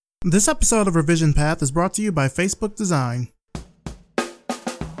This episode of Revision Path is brought to you by Facebook Design.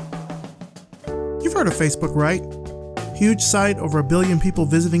 You've heard of Facebook, right? Huge site, over 1 billion people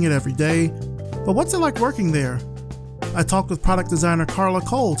visiting it every day. But what's it like working there? I talked with product designer Carla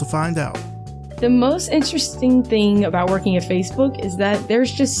Cole to find out. The most interesting thing about working at Facebook is that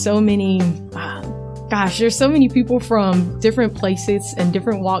there's just so many, there's so many people from different places and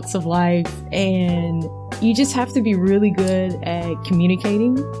different walks of life, and you just have to be really good at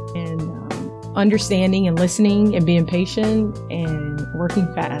communicating and understanding and listening and being patient and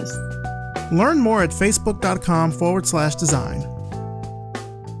working fast. Learn more at facebook.com/design.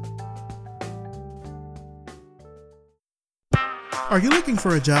 Are you looking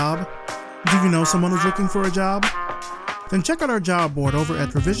for a job? Do you know someone who's looking for a job? Then check out our job board over at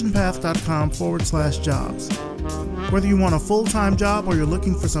revisionpath.com/jobs. Whether you want a full-time job or you're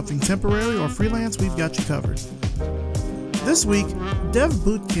looking for something temporary or freelance, we've got you covered. This week, Dev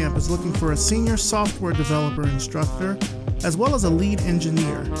Bootcamp is looking for a senior software developer instructor, as well as a lead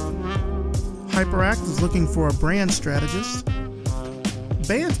engineer. HyperAct is looking for a brand strategist.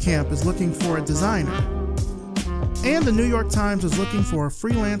 Bandcamp is looking for a designer. And the New York Times is looking for a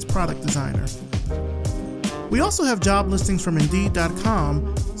freelance product designer. We also have job listings from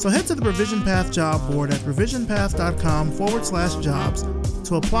Indeed.com, so head to the Revision Path job board at revisionpath.com/jobs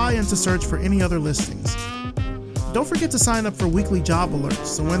to apply and to search for any other listings. Don't forget to sign up for weekly job alerts,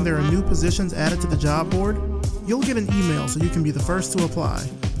 so when there are new positions added to the job board, you'll get an email so you can be the first to apply.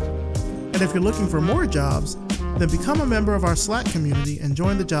 And if you're looking for more jobs, then become a member of our Slack community and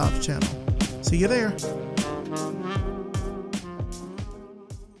join the jobs channel. See you there.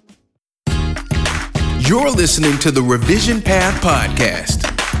 You're listening to the Revision Path Podcast,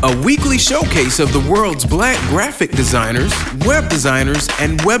 a weekly showcase of the world's Black graphic designers, web designers,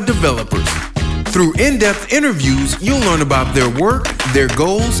 and web developers. Through in-depth interviews, you'll learn about their work, their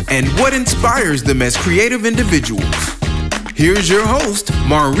goals, and what inspires them as creative individuals. Here's your host,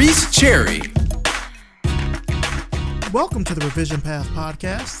 Maurice Cherry. Welcome to the Revision Path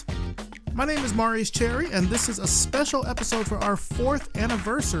Podcast. My name is Maurice Cherry, and this is a special episode for our 4th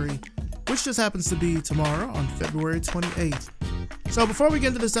anniversary, which just happens to be tomorrow on February 28th. So before we get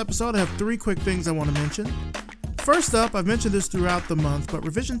into this episode, I have 3 quick things I want to mention. First up, I've mentioned this throughout the month, but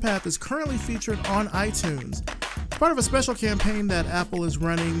Revision Path is currently featured on iTunes. It's part of a special campaign that Apple is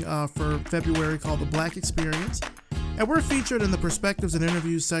running for February called the Black Experience. And we're featured in the Perspectives and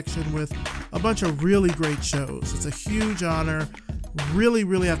Interviews section with a bunch of really great shows. It's a huge honor.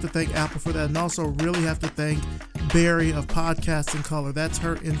 Really have to thank Apple for that, and also really have to thank Barry of Podcasts in Color. That's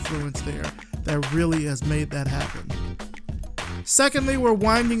her influence there that really has made that happen. Secondly, we're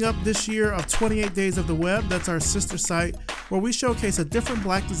winding up this year of 28 Days of the Web. That's our sister site where we showcase a different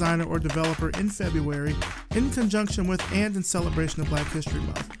Black designer or developer in February in conjunction with and in celebration of Black History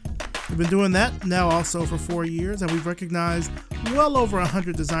Month. We've been doing that now also for 4 years, and we've recognized well over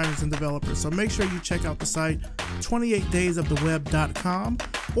 100 designers and developers. So make sure you check out the site 28daysoftheweb.com,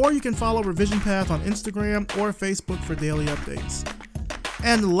 or you can follow Revision Path on Instagram or Facebook for daily updates.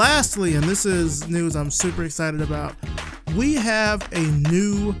 And lastly, and this is news I'm super excited about, we have a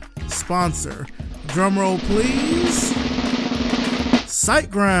new sponsor. Drumroll please.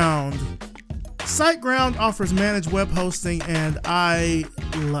 SiteGround. SiteGround offers managed web hosting, and I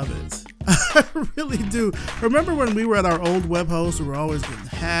love it. I really do. Remember when we were at our old web host, we were always getting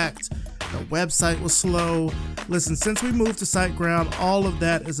hacked, the website was slow. Listen, since we moved to SiteGround, all of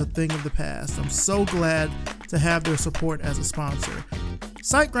that is a thing of the past. I'm so glad to have their support as a sponsor.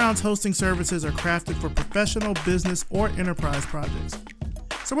 SiteGround's hosting services are crafted for professional, business, or enterprise projects.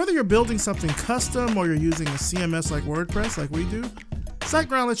 So whether you're building something custom or you're using a CMS like WordPress like we do,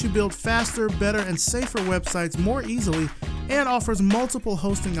 SiteGround lets you build faster, better, and safer websites more easily and offers multiple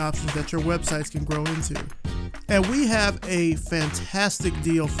hosting options that your websites can grow into. And we have a fantastic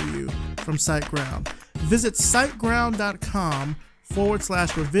deal for you from SiteGround. Visit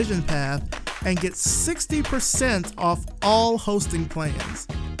siteground.com/revisionpath and get 60% off all hosting plans.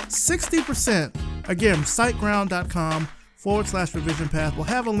 60%. Again, siteground.com/revisionpath. We'll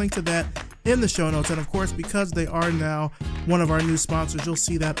have a link to that in the show notes. And of course, because they are now one of our new sponsors, you'll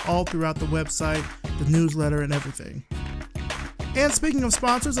see that all throughout the website, the newsletter, and everything. And speaking of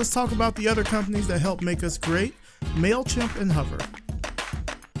sponsors, let's talk about the other companies that help make us great, MailChimp and Hover.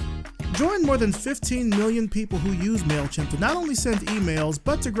 Join more than 15 million people who use MailChimp to not only send emails,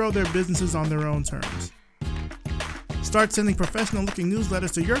 but to grow their businesses on their own terms. Start sending professional-looking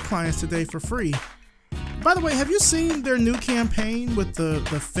newsletters to your clients today for free. By the way, have you seen their new campaign with the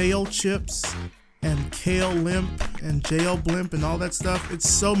fail chips and Kale Limp and JL Blimp and all that stuff? It's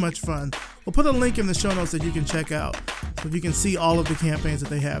so much fun. We'll put a link in the show notes that you can check out. So you can see all of the campaigns that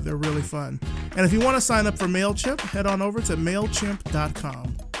they have. They're really fun. And if you want to sign up for MailChimp, head on over to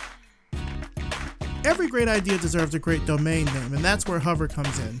MailChimp.com. Every great idea deserves a great domain name, and that's where Hover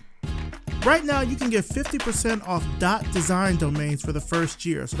comes in. Right now, you can get 50% off .design domains for the first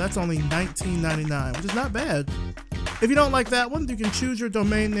year, so that's only $19.99, which is not bad. If you don't like that one, you can choose your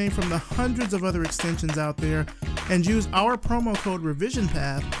domain name from the hundreds of other extensions out there and use our promo code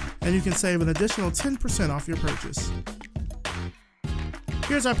RevisionPath, and you can save an additional 10% off your purchase.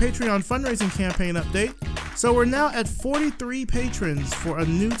 Here's our Patreon fundraising campaign update. So we're now at 43 patrons for a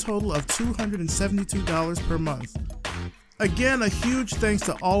new total of $272 per month. Again, a huge thanks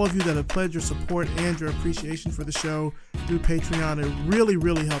to all of you that have pledged your support and your appreciation for the show through Patreon. It really,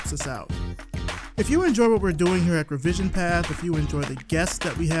 really helps us out. If you enjoy what we're doing here at Revision Path, if you enjoy the guests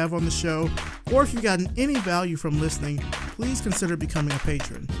that we have on the show, or if you've gotten any value from listening, please consider becoming a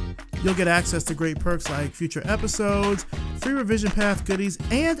patron. You'll get access to great perks like future episodes, free Revision Path goodies,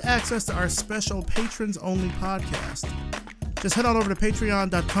 and access to our special patrons-only podcast. Just head on over to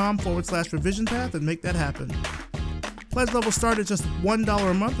patreon.com/revisionpath and make that happen. Pledge levels start at just $1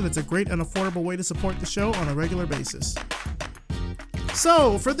 a month, and it's a great and affordable way to support the show on a regular basis.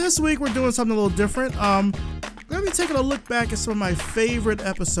 So, for this week, we're doing something a little different. We're going to be taking a look back at some of my favorite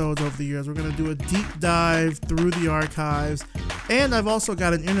episodes over the years. We're going to do a deep dive through the archives, and I've also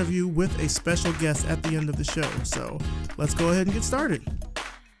got an interview with a special guest at the end of the show. So, let's go ahead and get started.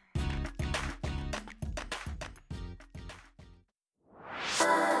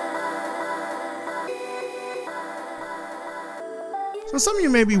 So some of you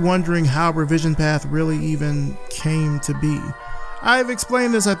may be wondering how Revision Path really even came to be. I've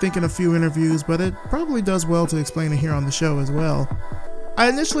explained this, I think, in a few interviews, but it probably does well to explain it here on the show as well. I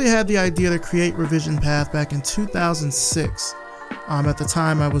initially had the idea to create Revision Path back in 2006. At the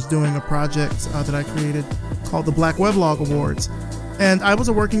time, I was doing a project that I created called the Black Weblog Awards. And I was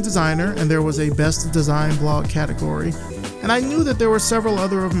a working designer, and there was a Best Design Blog category. And I knew that there were several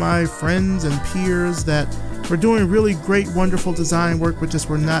other of my friends and peers that were doing really great, wonderful design work, but just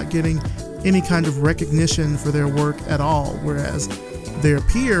were not getting any kind of recognition for their work at all, whereas their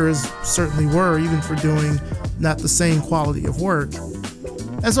peers certainly were, even for doing not the same quality of work.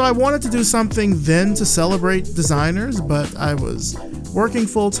 And so I wanted to do something then to celebrate designers, but I was working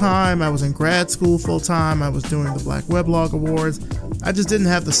full-time, I was in grad school full-time, I was doing the Black Weblog Awards. I just didn't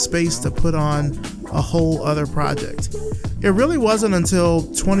have the space to put on a whole other project. It really wasn't until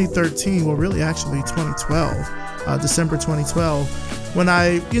 2013, well really actually 2012, December 2012, when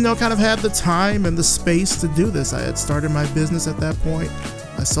I, kind of had the time and the space to do this. I had started my business at that point.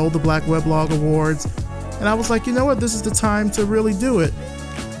 I sold the Black Weblog Awards, and I was like, you know what, this is the time to really do it.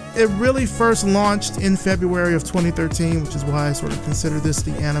 It really first launched in February of 2013, which is why I sort of consider this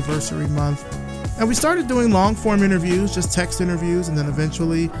the anniversary month. And we started doing long-form interviews, just text interviews, and then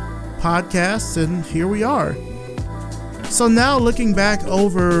eventually podcasts, and here we are. So now looking back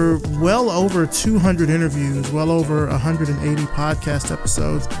over well over 200 interviews, well over 180 podcast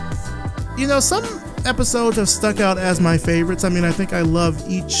episodes, some episodes have stuck out as my favorites. I mean, I think I love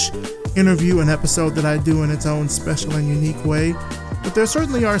each interview and episode that I do in its own special and unique way, but there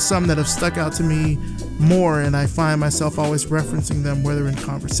certainly are some that have stuck out to me more, and I find myself always referencing them, whether in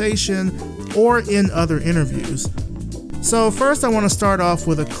conversation or in other interviews. So first I want to start off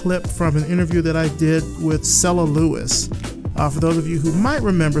with a clip from an interview that I did with Cella Lewis. For those of you who might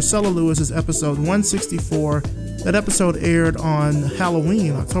remember, Cella Lewis's episode 164, that episode aired on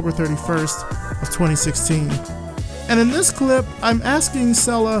Halloween, October 31st of 2016. And in this clip, I'm asking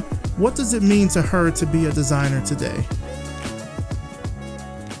Cella, what does it mean to her to be a designer today?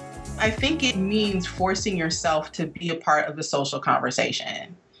 I think it means forcing yourself to be a part of the social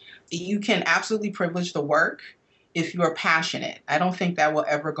conversation. You can absolutely privilege the work if you're passionate. I don't think that will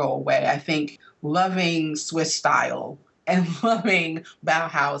ever go away. I think loving Swiss style and loving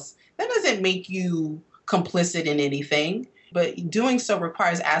Bauhaus, that doesn't make you complicit in anything, but doing so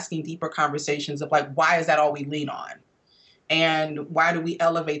requires asking deeper conversations of why is that all we lean on? And why do we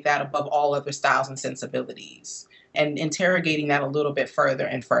elevate that above all other styles and sensibilities? And interrogating that a little bit further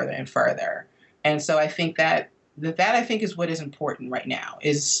and further and further. And so I think that I think is what is important right now,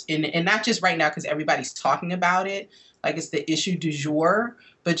 and not just right now because everybody's talking about it, like it's the issue du jour,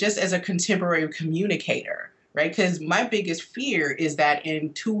 but just as a contemporary communicator, right? Because my biggest fear is that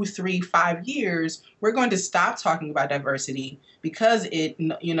in 2, 3, 5 years, we're going to stop talking about diversity because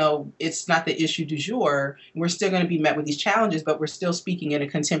it's not the issue du jour. We're still going to be met with these challenges, but we're still speaking in a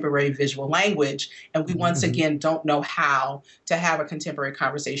contemporary visual language. And we once again don't know how to have a contemporary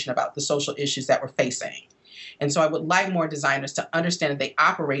conversation about the social issues that we're facing. And so I would like more designers to understand that they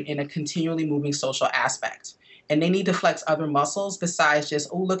operate in a continually moving social aspect. and they need to flex other muscles besides just,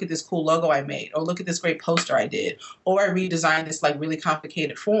 oh, look at this cool logo I made, or look at this great poster I did, or I redesigned this like really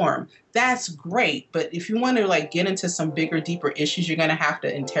complicated form. That's great. But if you want to like get into some bigger, deeper issues, you're going to have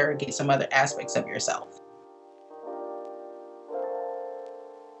to interrogate some other aspects of yourself.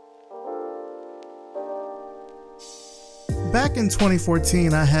 Back in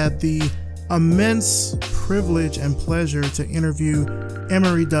 2014, I had the immense privilege and pleasure to interview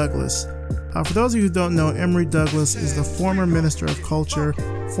Emory Douglas. For those of you who don't know, Emory Douglas is the former Minister of Culture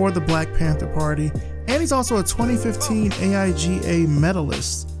for the Black Panther Party, and he's also a 2015 AIGA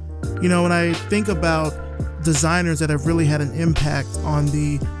medalist. You know, when I think about designers that have really had an impact on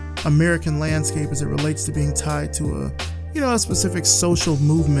the American landscape as it relates to being tied to a specific social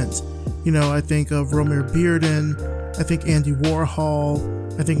movement, I think of Romare Bearden, I think Andy Warhol,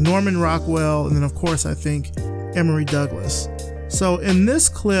 I think Norman Rockwell, and then of course I think Emory Douglas. So in this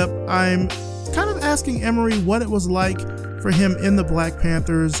clip, I'm kind of asking Emory what it was like for him in the Black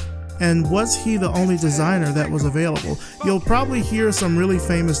Panthers, and was he the only designer that was available? You'll probably hear some really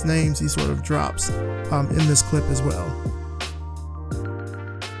famous names he sort of drops in this clip as well.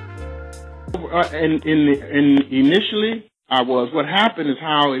 Initially, what happened is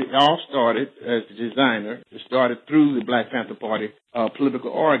how it all started as a designer. It started through the Black Panther Party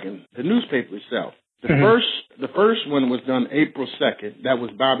political organ, the newspaper itself. The first one was done April 2nd. That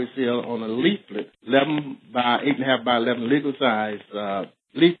was Bobby Seale on a leaflet, 11 by 8.5 by 11 legal size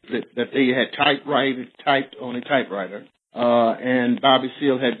leaflet that they had typed on a typewriter. And Bobby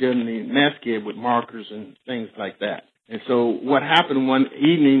Seale had done the masthead with markers and things like that. And so what happened one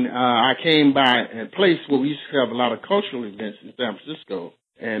evening, I came by a place where we used to have a lot of cultural events in San Francisco.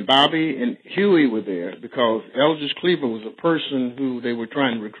 And Bobby and Huey were there because Eldridge Cleaver was a person who they were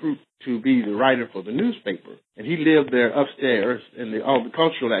trying to recruit to be the writer for the newspaper. And he lived there upstairs, and all the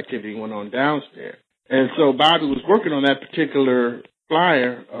cultural activity went on downstairs. And so Bobby was working on that particular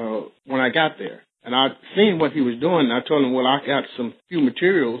flyer when I got there. And I'd seen what he was doing, and I told him, well, I got some few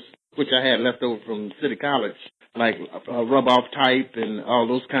materials, which I had left over from City College, like rub-off type and all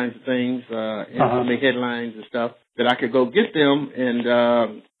those kinds of things, and make headlines and stuff, that I could go get them and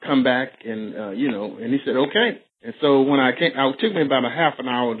come back and, and he said, okay. And so when I came, it took me about a half an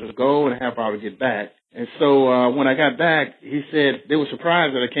hour to go and a half hour to get back. And so when I got back, he said they were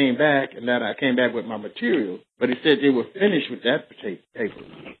surprised that I came back and that I came back with my material. But he said they were finished with that paper.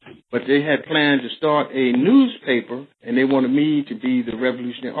 But they had planned to start a newspaper, and they wanted me to be the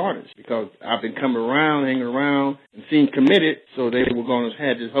revolutionary artist because I've been coming around, hanging around, and seemed committed. So they were going to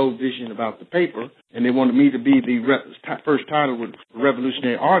have this whole vision about the paper, and they wanted me to be the first title with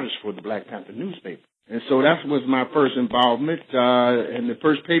revolutionary artist for the Black Panther newspaper. And so that was my first involvement. And the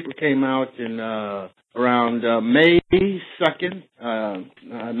first paper came out in around May 2nd,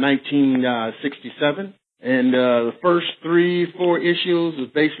 1967. And the first 3-4 issues was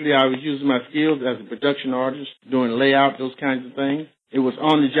basically I was using my skills as a production artist, doing layout, those kinds of things. It was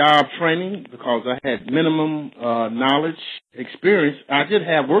on-the-job training because I had minimum knowledge, experience. I did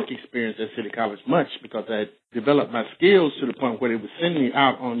have work experience at City College much because I had developed my skills to the point where they would send me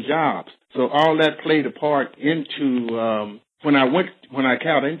out on jobs. So all that played a part into when I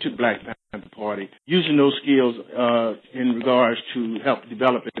got into the Black Panther Party, using those skills in regards to help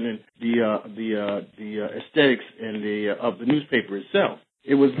develop the aesthetics and of the newspaper itself.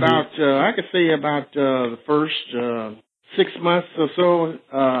 It was about I could say about the first 6 months or so,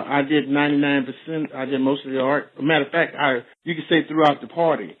 I did 99%. I did most of the art. As a matter of fact, you could say throughout the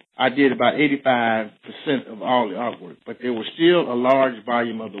party, I did about 85% of all the artwork. But there was still a large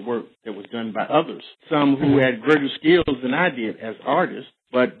volume of the work that was done by others. Some who had greater skills than I did as artists,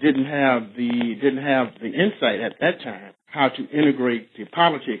 but didn't have the insight at that time how to integrate the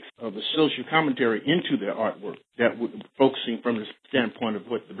politics of the social commentary into their artwork that was focusing from the standpoint of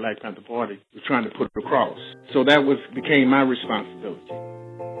what the Black Panther Party was trying to put across. So that became my responsibility.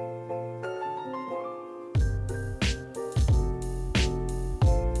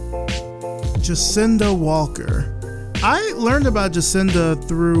 Jacinda Walker. I learned about Jacinda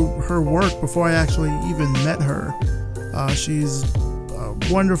through her work before I actually even met her. She's a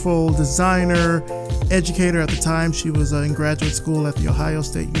wonderful designer, educator. At the time, she was in graduate school at The Ohio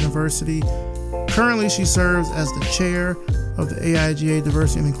State University. Currently, she serves as the chair of the AIGA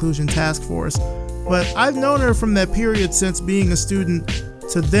Diversity and Inclusion Task Force. But I've known her from that period since being a student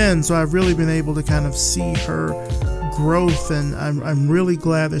to then, so I've really been able to kind of see her growth, and I'm really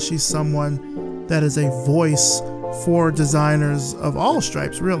glad that she's someone that is a voice for designers of all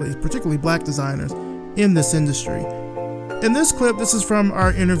stripes, really, particularly Black designers in this industry. In this clip, this is from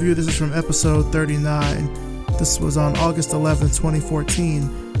our interview. This is from episode 39. This was on August 11th, 2014.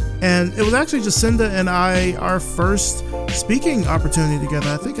 And it was actually Jacinda and I, our first speaking opportunity together.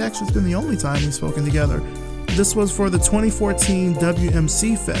 I think actually it's been the only time we've spoken together. This was for the 2014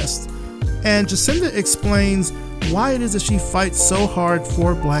 WMC Fest. And Jacinda explains why it is that she fights so hard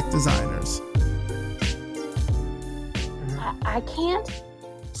for Black designers. I can't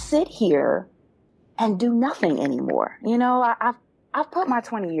sit here and do nothing anymore. You know, I've put my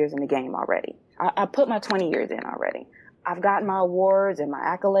 20 years in the game already. I put my 20 years in already. I've gotten my awards and my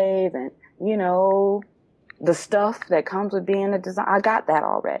accolades and, you know, the stuff that comes with being a designer. I got that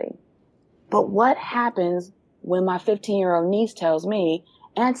already. But what happens when my 15-year-old niece tells me,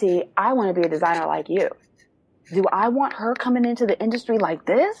 Auntie, I want to be a designer like you? Do I want her coming into the industry like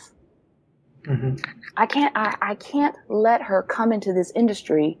this? Mm-hmm. I can't let her come into this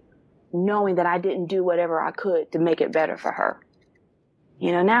industry knowing that I didn't do whatever I could to make it better for her.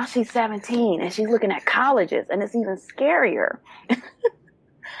 You know, now she's 17 and she's looking at colleges and it's even scarier.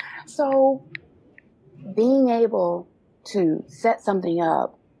 So being able to set something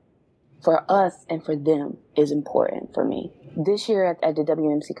up for us and for them is important for me. This year at the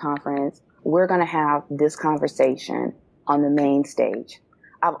WMC conference, we're going to have this conversation on the main stage.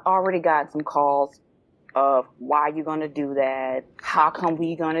 I've already got some calls of why are you going to do that? How come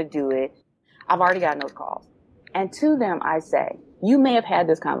we going to do it? I've already gotten those calls. And to them, I say, you may have had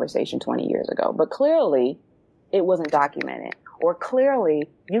this conversation 20 years ago, but clearly it wasn't documented, or clearly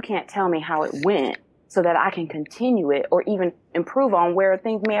you can't tell me how it went so that I can continue it or even improve on where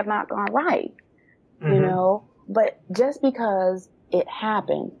things may have not gone right. Mm-hmm. You know, but just because it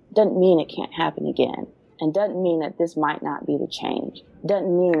happened doesn't mean it can't happen again, and doesn't mean that this might not be the change.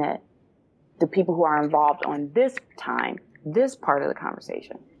 Doesn't mean that the people who are involved on this time, this part of the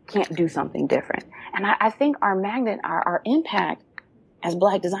conversation, can't do something different. And I think our magnet, our impact as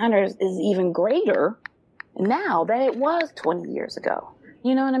Black designers is even greater now than it was 20 years ago.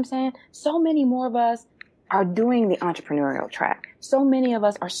 You know what I'm saying? So many more of us are doing the entrepreneurial track. So many of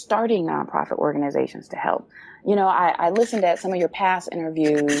us are starting nonprofit organizations to help. You know, I listened at some of your past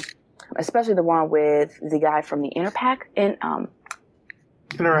interviews, especially the one with the guy from the Interact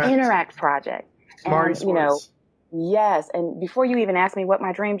Project. And, you know, yes. And before you even ask me what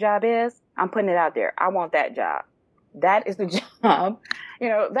my dream job is, I'm putting it out there. I want that job. That is the job. You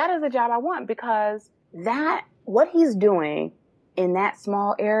know, that is the job I want, because what he's doing in that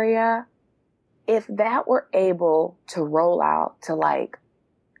small area, if that were able to roll out to like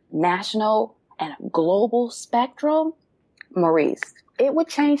national and global spectrum, Maurice, it would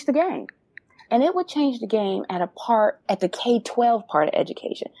change the game. And it would change the game at the K-12 part of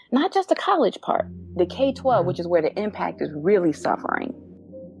education, not just the college part, the K-12, which is where the impact is really suffering.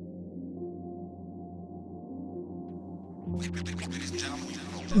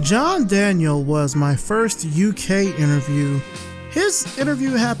 John Daniel was my first UK interview. His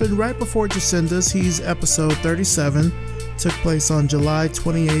interview happened right before Jacinda's. He's episode 37, took place on July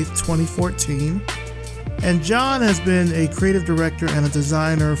 28th, 2014. And John has been a creative director and a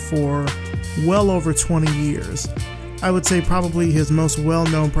designer for well over 20 years. I would say probably his most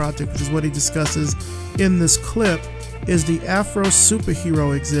well-known project, which is what he discusses in this clip, is the Afro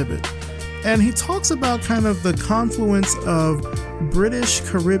Superhero exhibit. And he talks about kind of the confluence of British,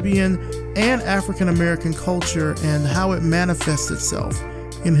 Caribbean, and African American culture and how it manifests itself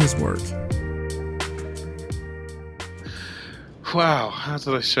in his work. Wow, how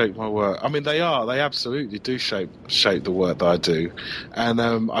do they shape my work? I mean, they absolutely do shape the work that I do. And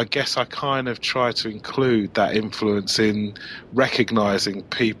I guess I kind of try to include that influence in recognizing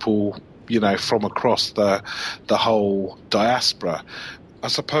people, you know, from across the whole diaspora. I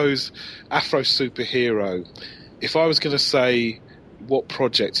suppose Afro Superhero, if I was going to say what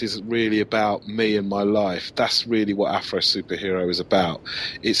project is really about me and my life, that's really what Afro Superhero is about.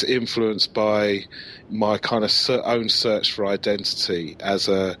 It's influenced by my kind of own search for identity as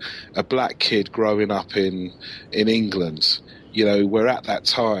a black kid growing up in England. You know, where at that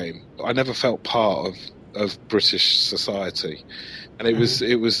time I never felt part of British society. And it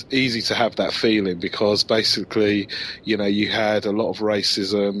was easy to have that feeling because basically, you know, you had a lot of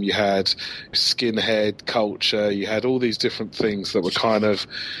racism, you had skinhead culture, you had all these different things that were kind of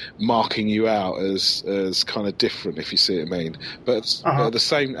marking you out as kind of different, if you see what I mean. But at the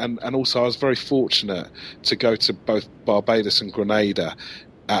same, and also I was very fortunate to go to both Barbados and Grenada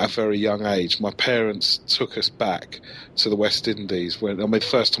at a very young age. My parents took us back to the West Indies. The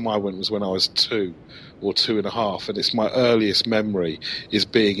first time I went was when I was 2 or 2.5, and it's my earliest memory is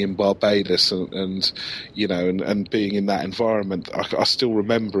being in Barbados and you know, and being in that environment. I still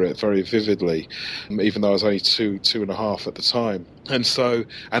remember it very vividly, even though I was only 2.5 at the time. And so,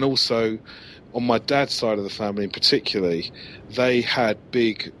 and also on my dad's side of the family in particular, they had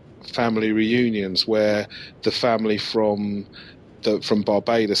big family reunions where the family from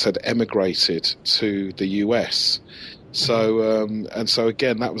Barbados had emigrated to the US. So so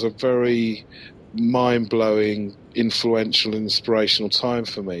again, that was a very mind-blowing, influential, inspirational time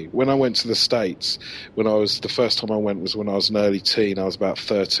for me. When I went to the States, the first time I went was when I was an early teen. I was about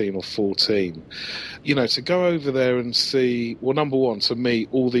 13 or 14. To go over there and see, well, number one, to meet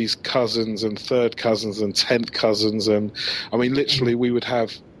all these cousins and third cousins and 10th cousins. And I mean, literally, we would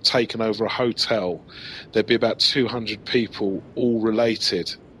have taken over a hotel. There'd be about 200 people, all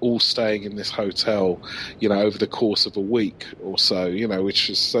related, all staying in this hotel, over the course of a week or so,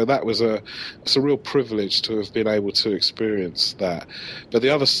 it's a real privilege to have been able to experience that. But the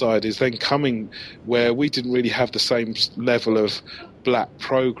other side is then coming where we didn't really have the same level of black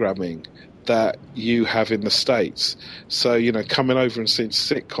programming that you have in the States. So, coming over and seeing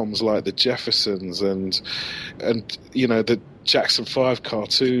sitcoms like The Jeffersons and the Jackson 5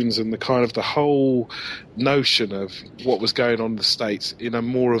 cartoons and the whole notion of what was going on in the States in a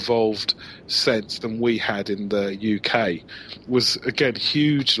more evolved sense than we had in the UK was, again,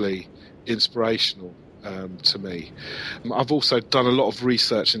 hugely inspirational to me. I've also done a lot of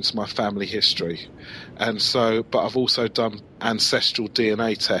research into my family history, but I've also done ancestral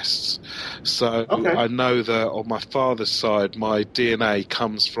DNA tests. So I know that on my father's side, my DNA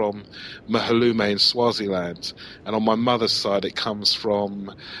comes from Mahalume in Swaziland, and on my mother's side, it comes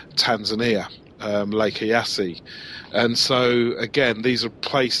from Tanzania, Lake Eyasi. And so again, these are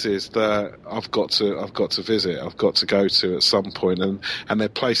places that I've got to visit. I've got to go to at some point, and they're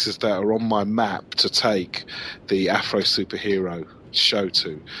places that are on my map to take the Afro Superhero show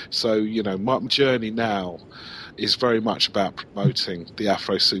to. So my journey now is very much about promoting the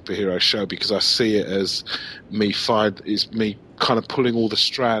Afro Superhero show, because I see it as me kind of pulling all the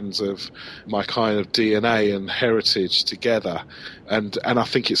strands of my kind of DNA and heritage together, and I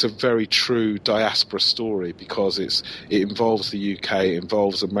think it's a very true diaspora story, because it involves the UK, it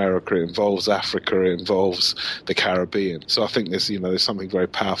involves America, it involves Africa, it involves the Caribbean. So I think there's something very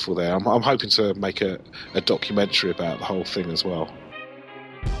powerful there. I'm hoping to make a documentary about the whole thing as well.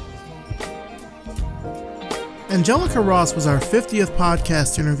 Angelica Ross was our 50th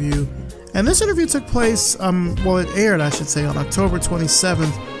podcast interview, and this interview took place, it aired, I should say, on October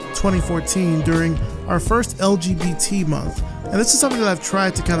 27th, 2014, during our first LGBT month. And this is something that I've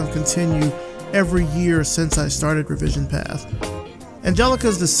tried to kind of continue every year since I started Revision Path. Angelica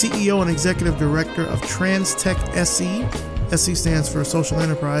is the CEO and Executive Director of TransTech SE. SE stands for Social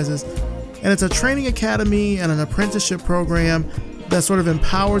Enterprises. And it's a training academy and an apprenticeship program that sort of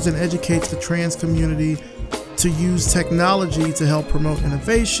empowers and educates the trans community to use technology to help promote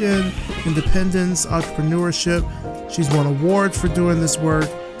innovation, independence, entrepreneurship. She's won awards for doing this work.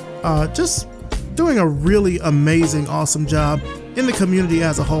 Just doing a really amazing, awesome job in the community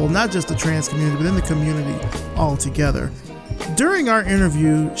as a whole, not just the trans community, but in the community altogether. During our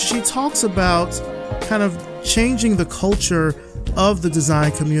interview, she talks about kind of changing the culture of the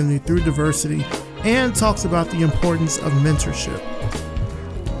design community through diversity, and talks about the importance of mentorship.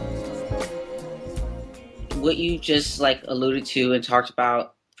 What you just alluded to and talked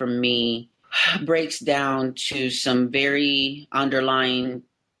about, for me, breaks down to some very underlying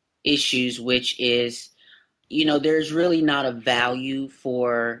issues, which is, there's really not a value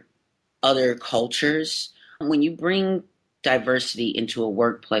for other cultures. When you bring diversity into a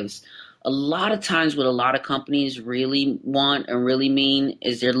workplace, a lot of times what a lot of companies really want and really mean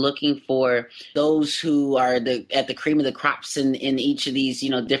is they're looking for those who are at the cream of the crops in each of these,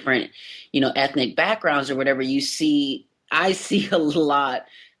 different, ethnic backgrounds or whatever. I see a lot.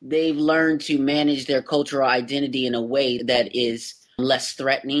 They've learned to manage their cultural identity in a way that is less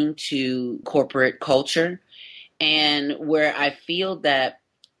threatening to corporate culture, and where I feel that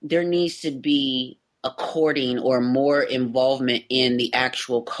there needs to be a courting or more involvement in the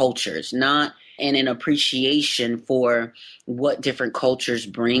actual cultures, not and an appreciation for what different cultures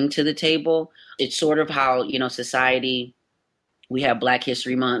bring to the table. It's sort of how, society, we have Black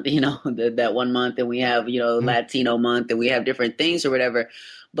History Month, that 1 month, and we have, Latino month, and we have different things or whatever.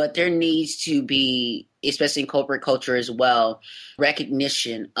 But there needs to be, especially in corporate culture as well,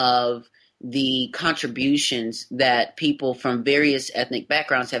 recognition of the contributions that people from various ethnic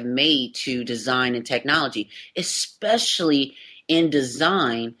backgrounds have made to design and technology. Especially in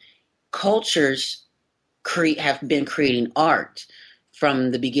design, cultures have been creating art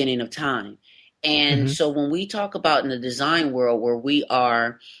from the beginning of time. And so when we talk about in the design world where we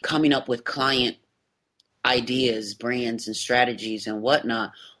are coming up with client ideas, brands, and strategies and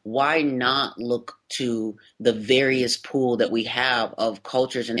whatnot, why not look to the various pool that we have of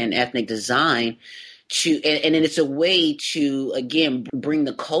cultures and ethnic design and it's a way to, again, bring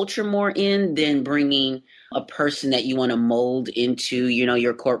the culture more in than bringing a person that you want to mold into,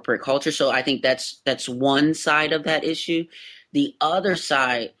 your corporate culture. So I think that's one side of that issue. The other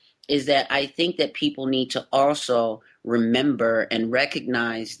side is that I think that people need to also remember and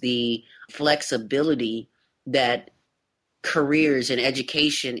recognize the flexibility that careers and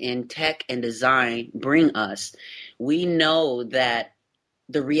education in tech and design bring us. We know that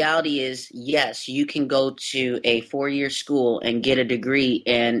the reality is, yes, you can go to a 4-year school and get a degree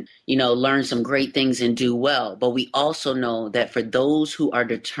and, learn some great things and do well. But we also know that for those who are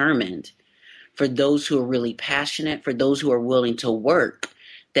determined, for those who are really passionate, for those who are willing to work,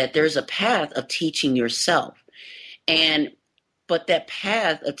 that there's a path of teaching yourself. But that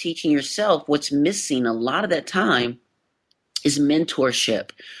path of teaching yourself, what's missing a lot of that time is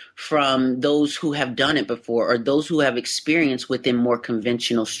mentorship from those who have done it before or those who have experience within more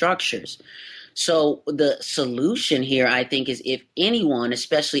conventional structures. So the solution here, I think, is if anyone,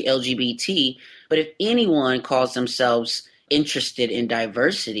 especially LGBT, but if anyone calls themselves interested in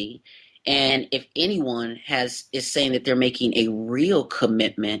diversity, and if anyone is saying that they're making a real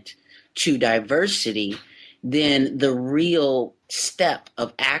commitment to diversity, then the real step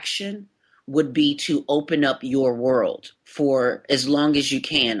of action would be to open up your world for as long as you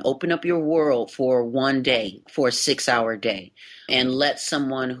can. Open up your world for one day, for a 6-hour day, and let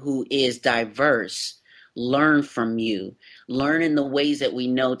someone who is diverse learn from you, learn in the ways that we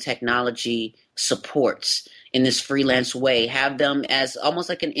know technology supports in this freelance way. Have them as almost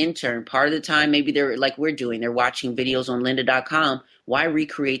like an intern. Part of the time, maybe they're like we're doing, they're watching videos on lynda.com. Why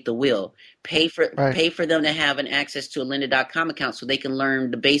recreate the wheel? Pay for them to have an access to a lynda.com account so they can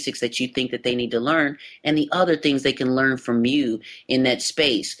learn the basics that you think that they need to learn and the other things they can learn from you in that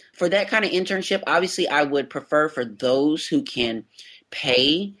space. For that kind of internship, obviously I would prefer for those who can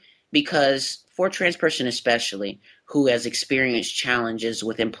pay, because for a trans person especially who has experienced challenges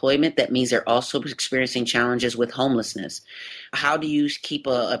with employment, that means they're also experiencing challenges with homelessness. How do you keep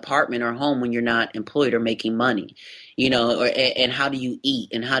an apartment or home when you're not employed or making money? And how do you eat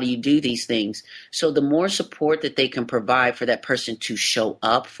and how do you do these things? So the more support that they can provide for that person to show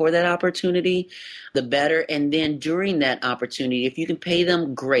up for that opportunity, the better. And then during that opportunity, if you can pay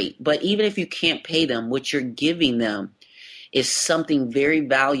them, great. But even if you can't pay them, what you're giving them is something very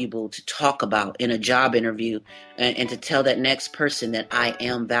valuable to talk about in a job interview and to tell that next person that I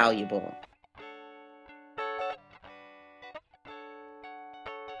am valuable.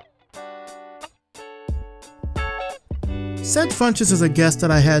 Ced Funches is a guest that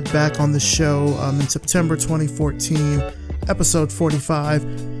I had back on the show in September 2014, episode 45.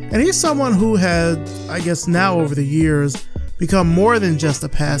 And he's someone who had, I guess now over the years, become more than just a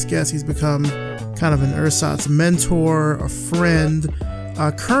past guest. He's become kind of an ersatz mentor, a friend.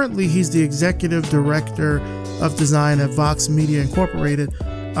 Currently, he's the executive director of design at Vox Media Incorporated.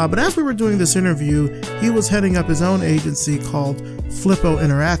 But as we were doing this interview, he was heading up his own agency called Flippo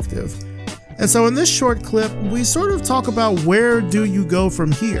Interactive. And so in this short clip, we sort of talk about where do you go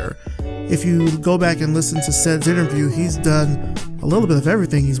from here. If you go back and listen to Ced's interview, he's done a little bit of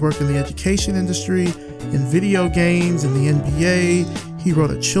everything. He's worked in the education industry, in video games, in the NBA. He wrote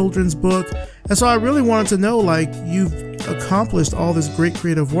a children's book. And so I really wanted to know, like, you've accomplished all this great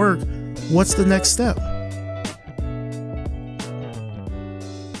creative work. What's the next step?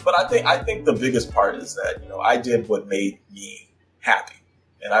 But I think the biggest part is that, I did what made me happy.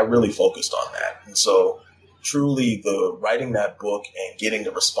 And I really focused on that. And so truly the writing that book and getting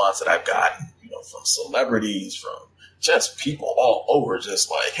the response that I've gotten, from celebrities, from just people all over,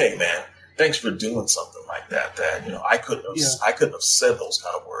 just like, hey man, thanks for doing something like that. I couldn't have said those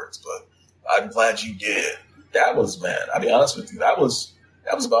kind of words, but I'm glad you did. That was, man, I'll be honest with you, that was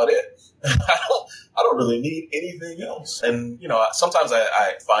about it. I don't really need anything else. And, sometimes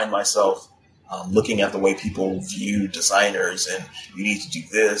I find myself looking at the way people view designers and you need to do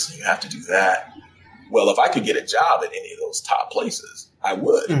this and you have to do that. Well, if I could get a job at any of those top places, I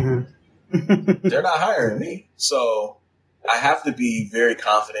would. Mm-hmm. They're not hiring me. So I have to be very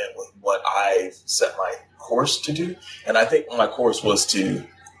confident with what I've set my course to do. And I think my course was to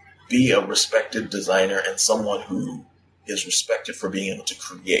be a respected designer and someone who is respected for being able to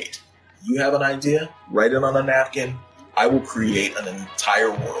create. You have an idea, write it on a napkin. I will create an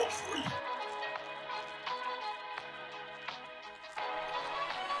entire world for you.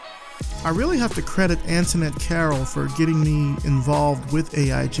 I really have to credit Antoinette Carroll for getting me involved with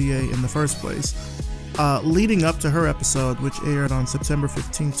AIGA in the first place. Leading up to her episode, which aired on September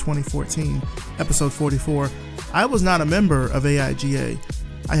 15, 2014, episode 44, I was not a member of AIGA.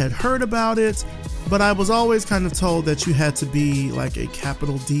 I had heard about it, but I was always kind of told that you had to be like a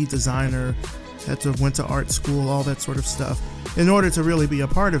capital D designer had to have went to art school, all that sort of stuff, in order to really be a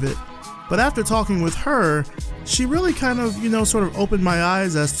part of it. But after talking with her, she really kind of, sort of opened my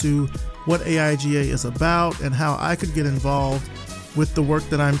eyes as to what AIGA is about and how I could get involved with the work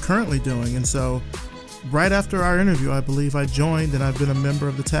that I'm currently doing. And so right after our interview, I believe I joined, and I've been a member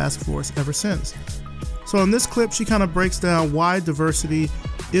of the task force ever since. So in this clip, she kind of breaks down why diversity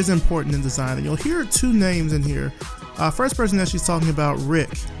is important in design. And you'll hear two names in here. First person that she's talking about, Rick,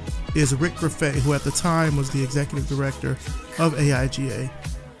 is Rick Greffet, who at the time was the executive director of AIGA.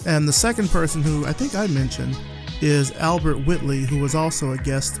 And the second person, who I think I mentioned, is Albert Whitley, who was also a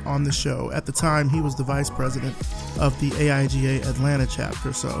guest on the show. At the time, he was the vice president of the AIGA Atlanta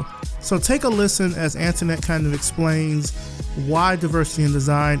chapter. So take a listen as Antoinette kind of explains why diversity in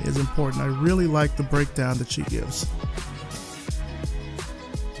design is important. I really like the breakdown that she gives.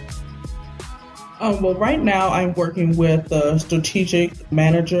 Well, right now I'm working with the strategic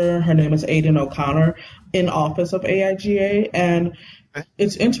manager. Her name is Aiden O'Connor, in office of AIGA, and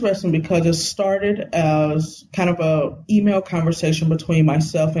it's interesting because it started as kind of a email conversation between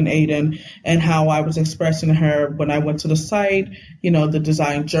myself and Aiden, and how I was expressing to her when I went to the site, the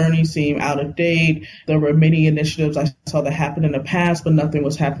design journey seemed out of date. There were many initiatives I saw that happened in the past, but nothing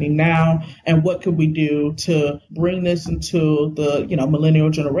was happening now. And what could we do to bring this into the, millennial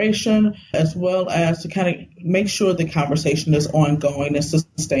generation, as well as to kind of make sure the conversation is ongoing and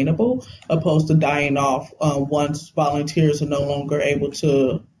sustainable, opposed to dying off once volunteers are no longer able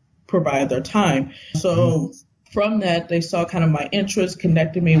to provide their time. So from that, they saw kind of my interest,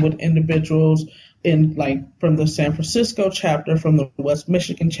 connected me with individuals from the San Francisco chapter, from the West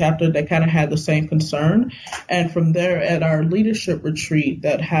Michigan chapter, that kind of had the same concern. And from there, at our leadership retreat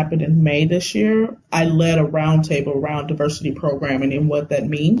that happened in May this year, I led a roundtable around diversity programming and what that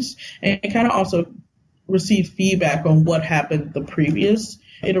means, and kind of also received feedback on what happened the previous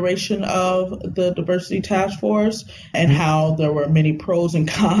iteration of the diversity task force, and how there were many pros and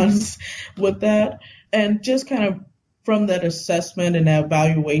cons with that. And just kind of from that assessment and that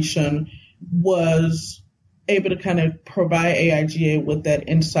evaluation, was able to kind of provide AIGA with that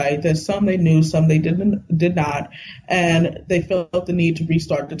insight that some they knew, some they did not, and they felt the need to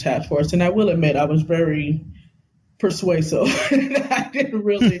restart the task force. And I will admit, I was very persuasive. I didn't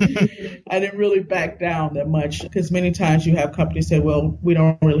really back down that much, because many times you have companies say, well, we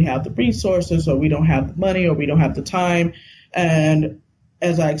don't really have the resources, or we don't have the money, or we don't have the time. And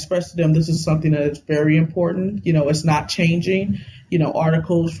as I expressed to them, this is something that is very important. It's not changing.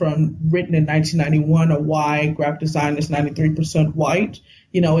 Articles written in 1991 on why graphic design is 93% white.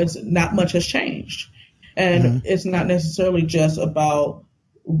 It's not much has changed. And it's not necessarily just about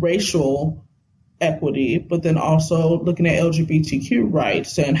racial equity, but then also looking at LGBTQ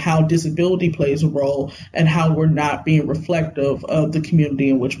rights and how disability plays a role, and how we're not being reflective of the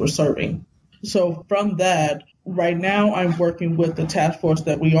community in which we're serving. So from that, right now I'm working with the task force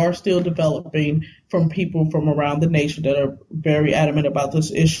that we are still developing, from people from around the nation that are very adamant about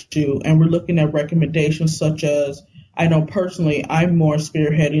this issue. And we're looking at recommendations such as, I know personally, I'm more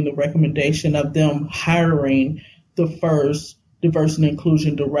spearheading the recommendation of them hiring the first diversity and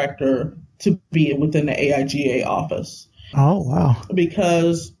inclusion director to be within the AIGA office. Oh, wow.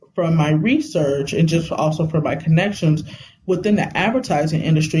 Because from my research, and just also from my connections within the advertising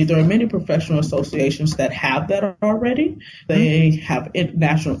industry, there are many professional associations that have that already. They have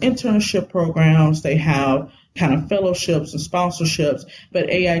national internship programs. They have kind of fellowships and sponsorships. But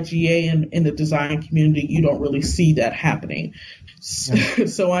AIGA in the design community, you don't really see that happening.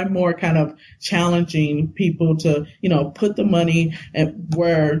 So I'm more kind of challenging people to, put the money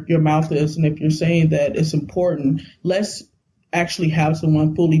where your mouth is. And if you're saying that it's important, let's actually have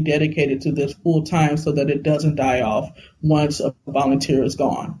someone fully dedicated to this full time, so that it doesn't die off once a volunteer is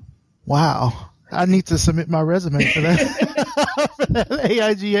gone. Wow. I need to submit my resume for that, for that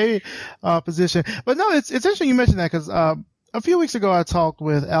AIGA position. But no, it's interesting you mentioned that, because a few weeks ago I talked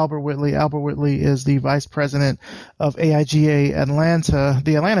with Albert Whitley. Albert Whitley is the vice president of AIGA Atlanta,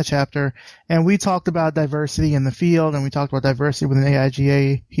 the Atlanta chapter, and we talked about diversity in the field, and we talked about diversity within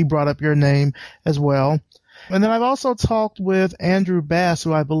AIGA. He brought up your name as well. And then I've also talked with Andrew Bass,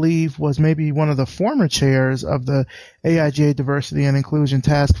 who I believe was maybe one of the former chairs of the AIGA Diversity and Inclusion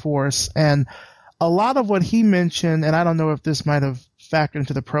Task Force. And a lot of what he mentioned, and I don't know if this might have factored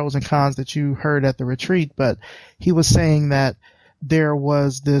into the pros and cons that you heard at the retreat, but he was saying that there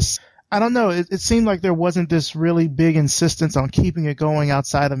was this, I don't know, it seemed like there wasn't this really big insistence on keeping it going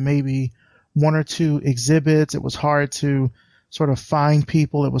outside of maybe one or two exhibits. It was hard to sort of find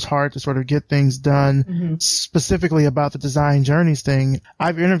people. It was hard to sort of get things done specifically about the design journeys thing.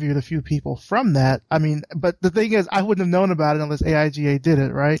 I've interviewed a few people from that. I mean, but the thing is, I wouldn't have known about it unless AIGA did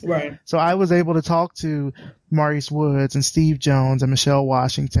it, right? Right. So I was able to talk to Maurice Woods and Steve Jones and Michelle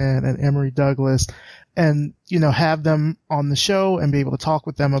Washington and Emory Douglas and, have them on the show and be able to talk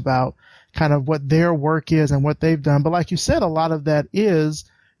with them about kind of what their work is and what they've done. But like you said, a lot of that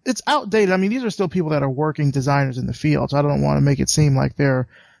it's outdated. I mean, these are still people that are working designers in the field, so I don't want to make it seem like they're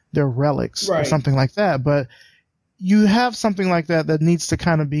relics or something like that. But you have something like that needs to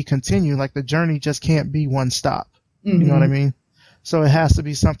kind of be continued. Like the journey just can't be one stop. You know what I mean? So it has to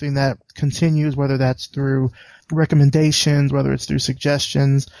be something that continues, whether that's through recommendations, whether it's through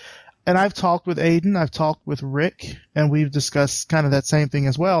suggestions. And I've talked with Aiden, I've talked with Rick, and we've discussed kind of that same thing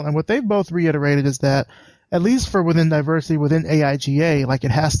as well. And what they've both reiterated is that, at least for within diversity, within AIGA, like it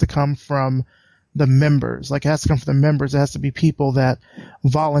has to come from the members. Like it has to come from the members. It has to be people that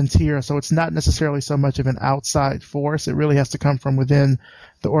volunteer. So it's not necessarily so much of an outside force. It really has to come from within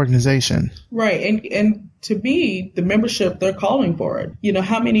the organization. Right. And to me, the membership, they're calling for it.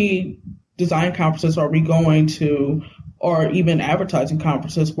 How many design conferences are we going to, or even advertising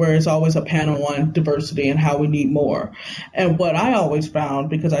conferences where it's always a panel on diversity and how we need more? And what I always found,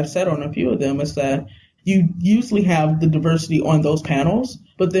 because I've sat on a few of them, is that you usually have the diversity on those panels,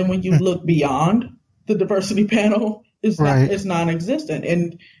 but then when you look beyond the diversity panel, it's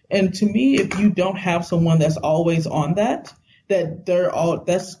non-existent. And to me, if you don't have someone that's always on that's their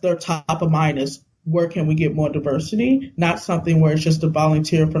top of mind is, where can we get more diversity? Not something where it's just a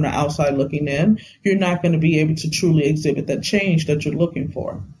volunteer from the outside looking in. You're not going to be able to truly exhibit that change that you're looking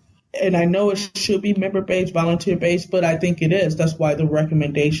for. And I know it should be member-based, volunteer-based, but I think it is. That's why the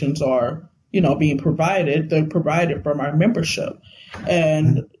recommendations are being provided. They're provided from our membership.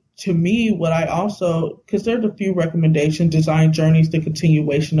 And to me, because there's a few recommendations, design journeys, the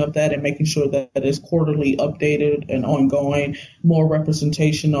continuation of that and making sure that it's quarterly updated and ongoing, more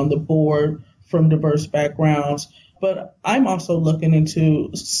representation on the board from diverse backgrounds. But I'm also looking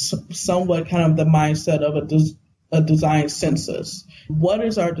into somewhat kind of the mindset of a design census. What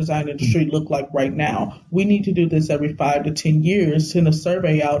does our design industry look like right now? We need to do this every 5 to 10 years, send a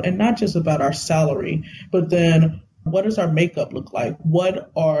survey out, and not just about our salary, but then what does our makeup look like?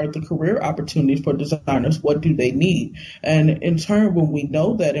 What are the career opportunities for designers? What do they need? And in turn, when we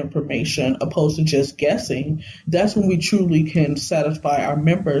know that information, opposed to just guessing, that's when we truly can satisfy our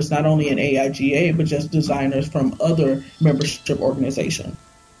members, not only in AIGA, but just designers from other membership organizations.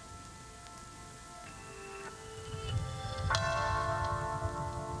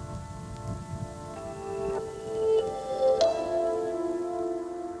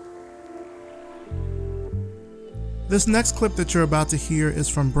 This next clip that you're about to hear is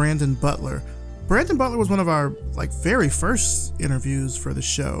from Brandon Butler. Brandon Butler was one of our very first interviews for the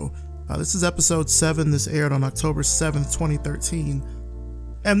show. This is episode 7. This aired on October 7th, 2013.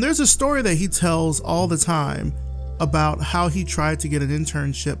 And there's a story that he tells all the time about how he tried to get an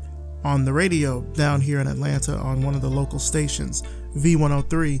internship on the radio down here in Atlanta on one of the local stations,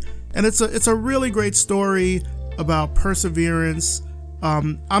 V103. And it's a really great story about perseverance.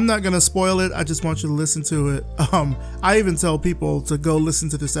 I'm not going to spoil it. I just want you to listen to it. I even tell people to go listen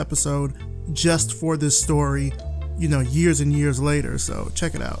to this episode just for this story, years and years later. So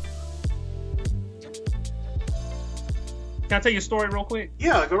check it out. Can I tell you a story real quick?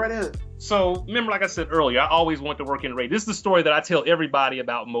 Yeah, go right ahead. So remember, like I said earlier, I always wanted to work in radio. This is the story that I tell everybody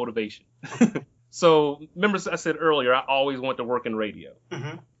about motivation. So remember, I said earlier, I always wanted to work in radio.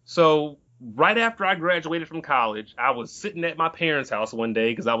 Mm-hmm. So right after I graduated from college, I was sitting at my parents' house one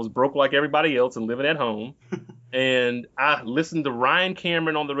day because I was broke like everybody else and living at home. And I listened to Ryan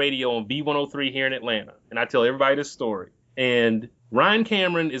Cameron on the radio on B103 here in Atlanta. And I tell everybody this story. And Ryan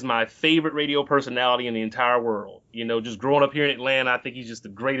Cameron is my favorite radio personality in the entire world. Just growing up here in Atlanta, I think he's just the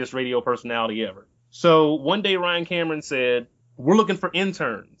greatest radio personality ever. So one day Ryan Cameron said, "We're looking for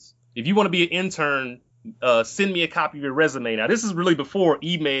interns. If you want to be an intern, send me a copy of your resume." Now, this is really before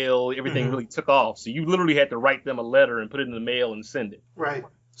email, everything really took off. So you literally had to write them a letter and put it in the mail and send it. Right.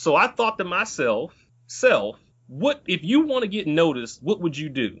 So I thought to myself, what if you want to get noticed, what would you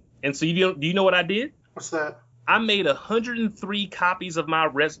do? And so do you know what I did? What's that? I made 103 copies of my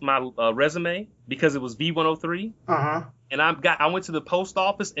resume because it was V103. Uh-huh. And I went to the post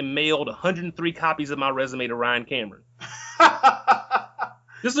office and mailed 103 copies of my resume to Ryan Cameron.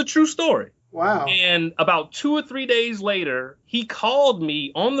 This is a true story. Wow. And about 2 or 3 days later, he called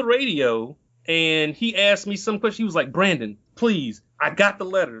me on the radio and he asked me some question. He was like, "Brandon, please, I got the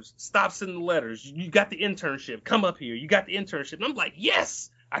letters. Stop sending the letters. You got the internship. Come up here. You got the internship." And I'm like, yes,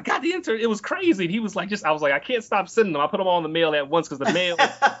 I got the intern. It was crazy. And he was like, I was like, I can't stop sending them. I put them all in the mail at once because the mail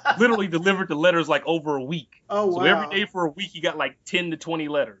literally delivered the letters like over a week. Oh, wow. So every day for a week, you got like 10 to 20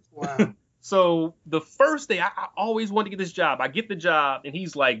 letters. Wow. So the first day, I always wanted to get this job. I get the job, and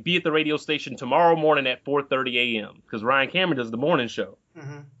he's like, be at the radio station tomorrow morning at 4:30 a.m. because Ryan Cameron does the morning show.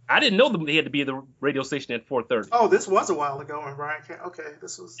 Mm-hmm. I didn't know that they had to be at the radio station at 4:30. Oh, this was a while ago when Ryan Cameron. Okay,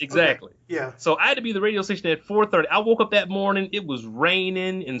 this was exactly. Okay. Yeah. So I had to be at the radio station at 4:30. I woke up that morning. It was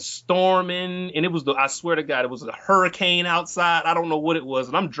raining and storming, and it was I swear to God, it was a hurricane outside. I don't know what it was,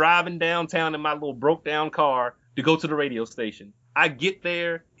 and I'm driving downtown in my little broke down car to go to the radio station. I get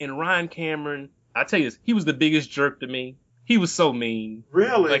there, and Ryan Cameron, I tell you this, he was the biggest jerk to me. He was so mean.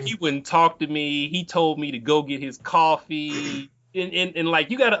 Really? Like, he wouldn't talk to me. He told me to go get his coffee. And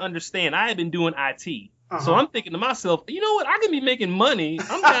like, you got to understand, I had been doing IT. Uh-huh. So I'm thinking to myself, you know what? I can be making money.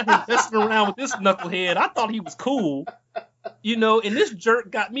 I'm down here messing around with this knucklehead. I thought he was cool. And this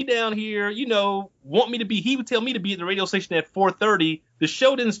jerk got me down here, want me to be, he would tell me to be at the radio station at 4:30. The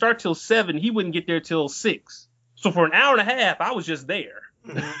show didn't start till 7. He wouldn't get there till 6. So for an hour and a half, I was just there,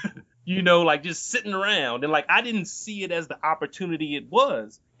 like just sitting around. And like, I didn't see it as the opportunity it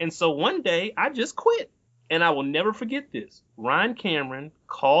was. And so one day I just quit. And I will never forget this. Ryan Cameron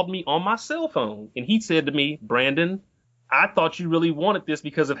called me on my cell phone and he said to me, Brandon, I thought you really wanted this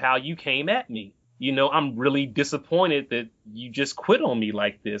because of how you came at me. I'm really disappointed that you just quit on me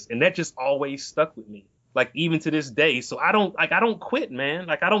like this. And that just always stuck with me. Like, even to this day. So I don't quit, man.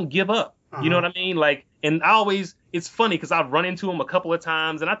 Like, I don't give up. You know what I mean? Like, and it's funny because I've run into him a couple of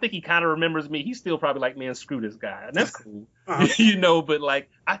times and I think he kind of remembers me. He's still probably like, man, screw this guy. And that's cool. But like,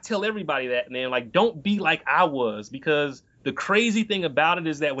 I tell everybody that, man, like, don't be like I was, because the crazy thing about it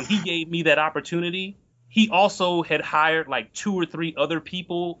is that when he gave me that opportunity, he also had hired like 2 or 3 other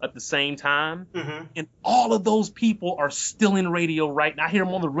people at the same time. Mm-hmm. And all of those people are still in radio right now. I hear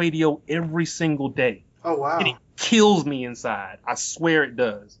them on the radio every single day. Oh, wow. And it kills me inside. I swear it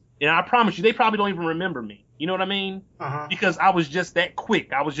does. And I promise you, they probably don't even remember me. You know what I mean? Uh-huh. Because I was just that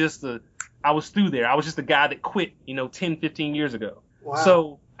quick. I was through there. I was just the guy that quit, 10, 15 years ago. Wow.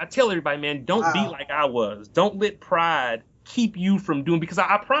 So I tell everybody, man, don't be like I was. Don't let pride keep you from doing, because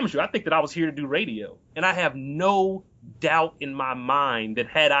I promise you, I think that I was here to do radio. And I have no doubt in my mind that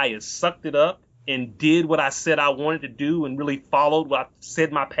had I sucked it up and did what I said I wanted to do and really followed what I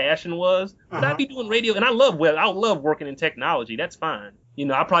said my passion was, that I'd be doing radio. And I love working in technology. That's fine.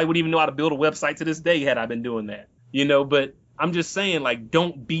 I probably wouldn't even know how to build a website to this day had I been doing that, but I'm just saying, like,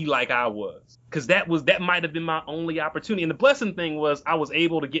 don't be like I was, because that might have been my only opportunity. And the blessing thing was I was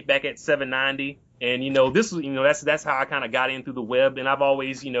able to get back at 790. And, this was, that's how I kind of got in through the web. And I've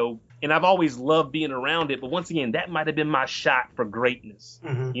always, I've always loved being around it. But once again, that might have been my shot for greatness.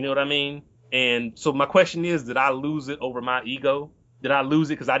 Mm-hmm. You know what I mean? And so my question is, did I lose it over my ego? Did I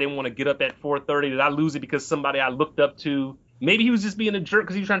lose it because I didn't want to get up at 4:30? Did I lose it because somebody I looked up to, maybe he was just being a jerk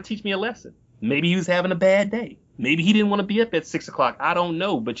because he was trying to teach me a lesson. Maybe he was having a bad day. Maybe he didn't want to be up at 6 o'clock. I don't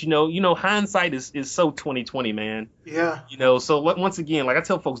know. But, hindsight is so 20/20, man. Yeah. So once again, like I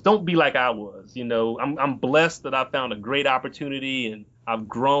tell folks, don't be like I was. I'm blessed that I found a great opportunity and I've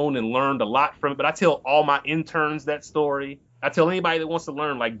grown and learned a lot from it. But I tell all my interns that story. I tell anybody that wants to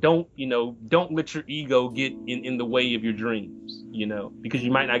learn, like, don't let your ego get in the way of your dreams, because you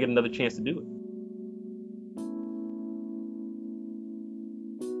might not get another chance to do it.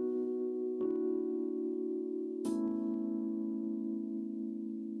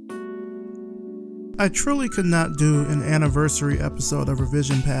 I truly could not do an anniversary episode of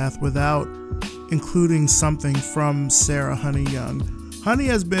Revision Path without including something from Sarah Honey Young. Honey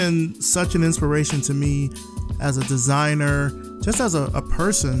has been such an inspiration to me as a designer, just as a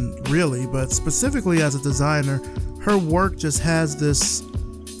person, really, but specifically as a designer. Her work just has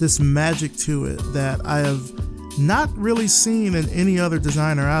this magic to it that I have not really seen in any other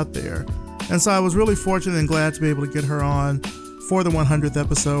designer out there. And so I was really fortunate and glad to be able to get her on for the 100th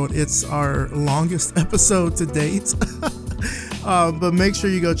episode. It's our longest episode to date. But make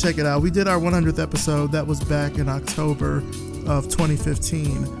sure you go check it out. We did our 100th episode. That was back in October of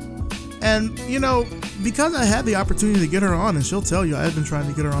 2015. And, because I had the opportunity to get her on, and she'll tell you I had been trying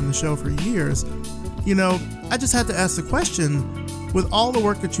to get her on the show for years, I just had to ask the question, with all the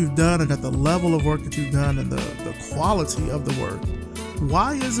work that you've done and at the level of work that you've done and the quality of the work,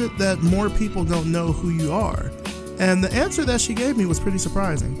 why is it that more people don't know who you are? And the answer that she gave me was pretty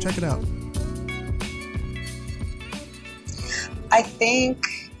surprising. Check it out. I think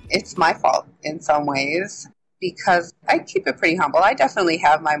it's my fault in some ways, because I keep it pretty humble. I definitely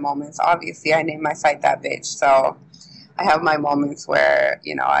have my moments. Obviously, I named my site That Bitch, so I have my moments where,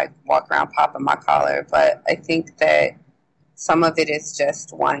 I walk around popping my collar. But I think that Some of it is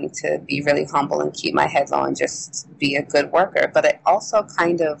just wanting to be really humble and keep my head low and just be a good worker. But it also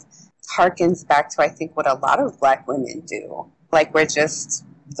kind of harkens back to, I think, what a lot of Black women do. Like, we're just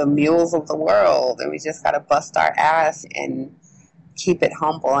the mules of the world, and we just got to bust our ass and keep it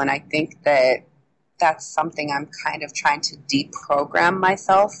humble. And I think that that's something I'm kind of trying to deprogram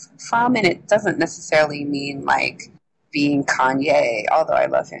myself from. And it doesn't necessarily mean like being Kanye, although I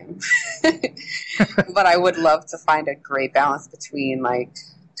love him. But I would love to find a great balance between like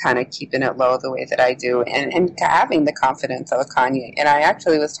kind of keeping it low the way that I do and having the confidence of a Kanye. And I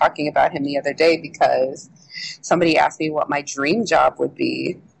actually was talking about him the other day because somebody asked me what my dream job would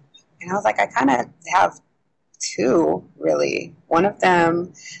be. And I was like, I kind of have two, really. One of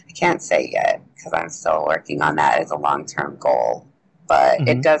them I can't say yet because I'm still working on that as a long-term goal. But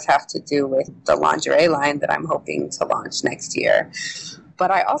it does have to do with the lingerie line that I'm hoping to launch next year.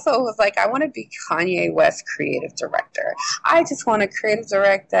 But I also was like, I want to be Kanye West creative director. I just want to creative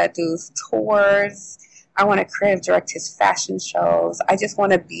direct that dude's tours. I want to creative direct his fashion shows. I just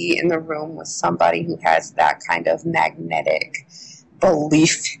want to be in the room with somebody who has that kind of magnetic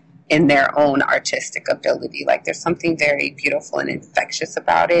belief in their own artistic ability. Like, there's something very beautiful and infectious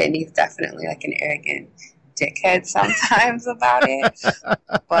about it. And he's definitely like an arrogant dickhead sometimes about it,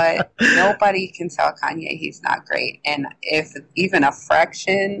 but nobody can tell Kanye he's not great. And if even a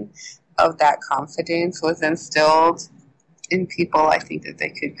fraction of that confidence was instilled in people, I think that they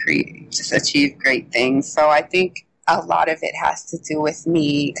could just achieve great things. So I think a lot of it has to do with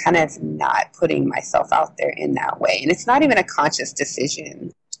me kind of not putting myself out there in that way. And it's not even a conscious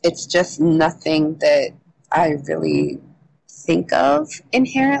decision. It's just nothing that I really think of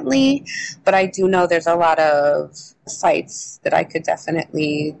inherently, but I do know there's a lot of sites that I could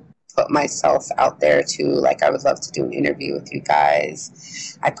definitely put myself out there to. Like, I would love to do an interview with you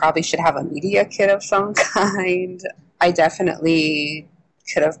guys. I probably should have a media kit of some kind. I definitely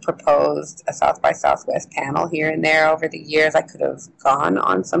could have proposed a South by Southwest panel here and there over the years. I could have gone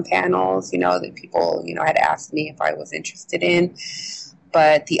on some panels, that people, had asked me if I was interested in.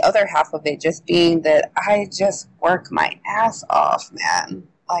 But the other half of it just being that I just work my ass off, man.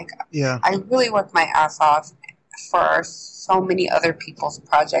 Like, yeah. I really work my ass off for so many other people's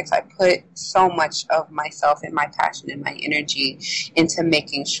projects. I put so much of myself and my passion and my energy into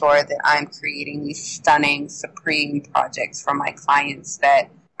making sure that I'm creating these stunning, supreme projects for my clients that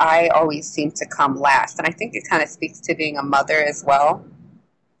I always seem to come last. And I think it kind of speaks to being a mother as well,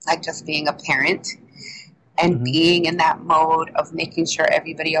 like just being a parent. And being in that mode of making sure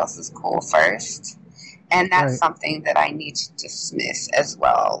everybody else is cool first. And that's something that I need to dismiss as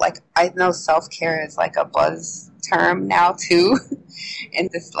well. Like, I know self-care is like a buzz term now too. In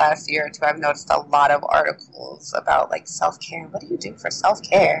this last year or two, I've noticed a lot of articles about like self-care. What do you do for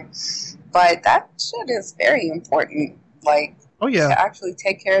self-care? But that shit is very important. Like, to actually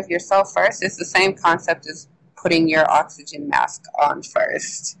take care of yourself first. It's the same concept as putting your oxygen mask on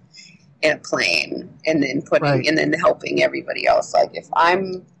first in a plane, and then and then helping everybody else. Like, if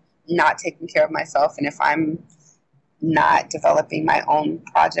I'm not taking care of myself, and if I'm not developing my own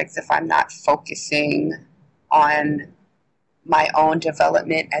projects, if I'm not focusing on my own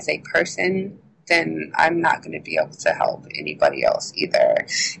development as a person, then I'm not going to be able to help anybody else either.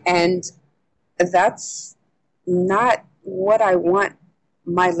 And that's not what I want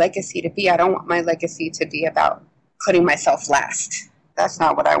my legacy to be. I don't want my legacy to be about putting myself last. That's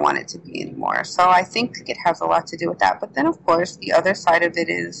not what I want it to be anymore. So I think it has a lot to do with that. But then, of course, the other side of it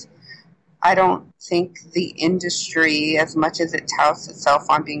is I don't think the industry, as much as it touts itself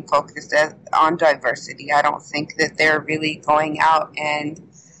on being focused on diversity, I don't think that they're really going out and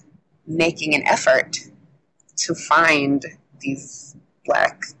making an effort to find these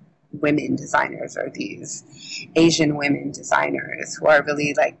Black women designers or these Asian women designers who are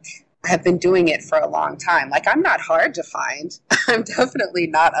really like have been doing it for a long time. Like, I'm not hard to find. I'm definitely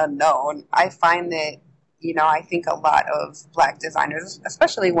not unknown. I find that, I think a lot of Black designers,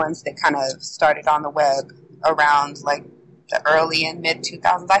 especially ones that kind of started on the web around like the early and mid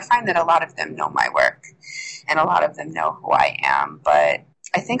 2000s, I find that a lot of them know my work and a lot of them know who I am. But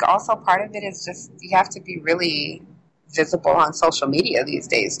I think also part of it is just you have to be really visible on social media these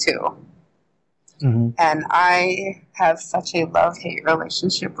days too. And I have such a love-hate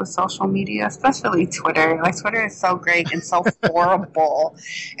relationship with social media, especially Twitter. Like, Twitter is so great and so horrible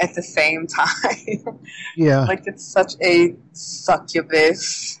at the same time. Yeah. Like, it's such a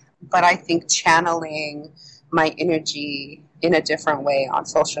succubus. But I think channeling my energy in a different way on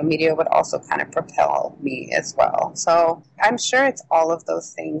social media would also kind of propel me as well. So I'm sure it's all of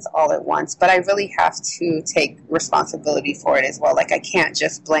those things all at once, but I really have to take responsibility for it as well. Like, I can't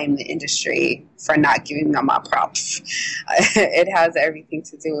just blame the industry for not giving them my props. It has everything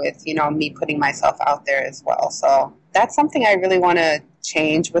to do with, me putting myself out there as well. So that's something I really want to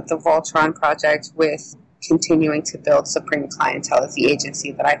change with the Voltron project, with continuing to build Supreme Clientele as the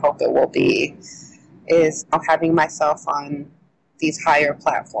agency that I hope it will be, is having myself on these higher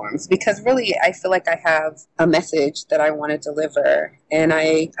platforms, because really I feel like I have a message that I want to deliver, and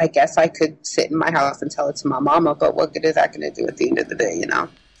I guess I could sit in my house and tell it to my mama, but what good is that going to do at the end of the day,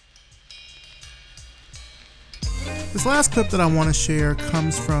 This last clip that I want to share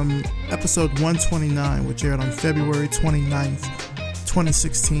comes from episode 129, which aired on February 29th,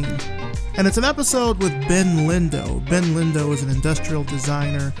 2016. And it's an episode with Ben Lindo. Ben Lindo is an industrial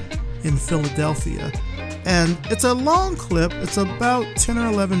designer in Philadelphia. And it's a long clip. It's about 10 or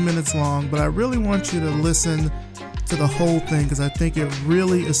 11 minutes long, but I really want you to listen to the whole thing, because I think it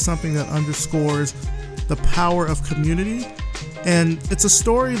really is something that underscores the power of community. And it's a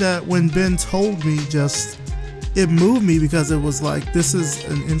story that when Ben told me, it moved me, because it was like, this is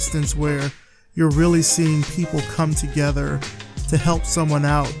an instance where you're really seeing people come together to help someone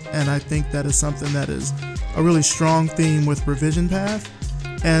out. And I think that is something that is a really strong theme with Revision Path.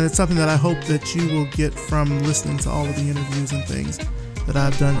 And it's something that I hope that you will get from listening to all of the interviews and things that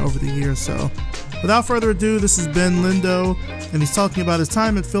I've done over the years. So without further ado, this is Ben Lindo, and he's talking about his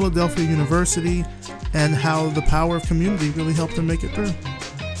time at Philadelphia University and how the power of community really helped him make it through.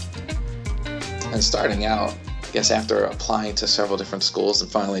 And starting out, I guess after applying to several different schools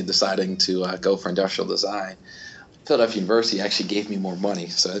and finally deciding to go for industrial design, Philadelphia University actually gave me more money,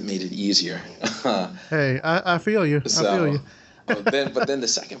 so it made it easier. Hey, I feel you. I feel you. but then the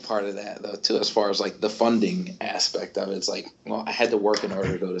second part of that, though, too, as far as like the funding aspect of it, it's like, well, I had to work in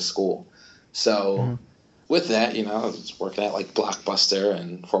order to go to school. So with that, I was working at like Blockbuster,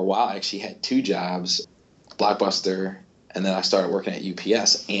 and for a while I actually had two jobs, Blockbuster, and then I started working at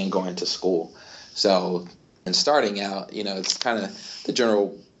UPS and going to school. So, and starting out, it's kind of the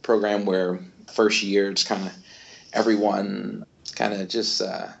general program where first year it's kind of everyone kind of just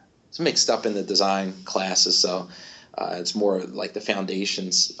it's mixed up in the design classes. So it's more like the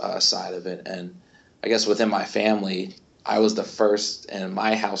foundations side of it. And I guess within my family, I was the first in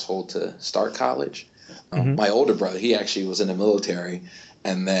my household to start college. My older brother, he actually was in the military,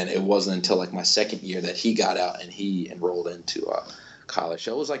 and then it wasn't until like my second year that he got out and he enrolled into college.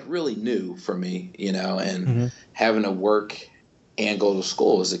 So it was like really new for me, and having to work and go to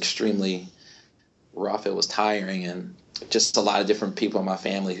school was extremely rough. It was tiring, and just a lot of different people in my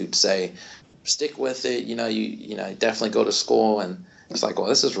family who'd say, stick with it, you definitely go to school. And it's like, well,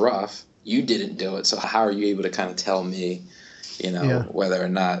 this is rough. You didn't do it, so how are you able to kind of tell me, whether or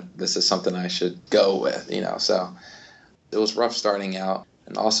not this is something I should go with, So it was rough starting out.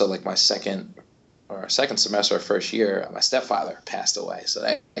 And also like my second semester of first year, my stepfather passed away. So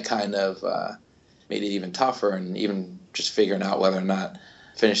that kind of made it even tougher, and even just figuring out whether or not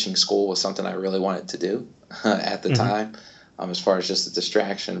finishing school was something I really wanted to do at the time, as far as just a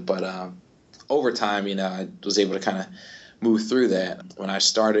distraction. But over time, I was able to kind of move through that. When I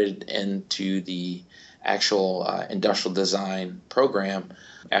started into the actual industrial design program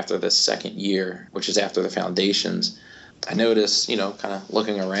after the second year, which is after the foundations, I noticed, kind of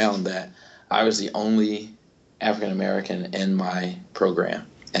looking around, that I was the only African American in my program.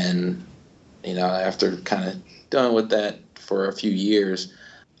 And, after kind of dealing with that for a few years,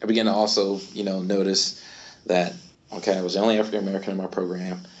 I began to also, notice that, okay, I was the only African American in my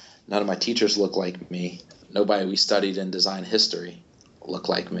program. None of my teachers looked like me. Nobody we studied in design history looked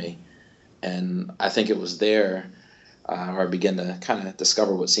like me. And I think it was there where I began to kind of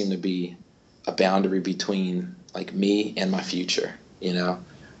discover what seemed to be a boundary between like me and my future,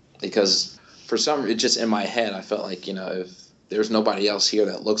 because for just in my head, I felt like, if there's nobody else here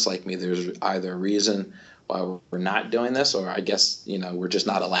that looks like me, there's either a reason why we're not doing this, or I guess, we're just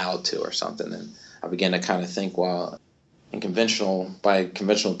not allowed to or something. And I began to kind of think, well, by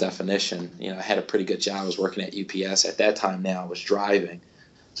conventional definition, I had a pretty good job. I was working at UPS. At that time now I was driving.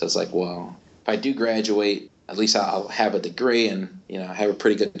 So it's like, well, if I do graduate, at least I'll have a degree and, I have a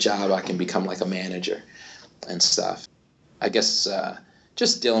pretty good job. I can become like a manager and stuff. I guess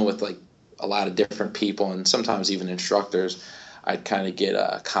just dealing with like a lot of different people and sometimes even instructors, I'd kind of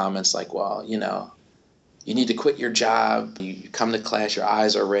get comments like, well, you need to quit your job. You come to class, your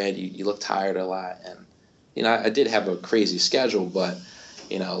eyes are red. You look tired a lot. And, I did have a crazy schedule, but,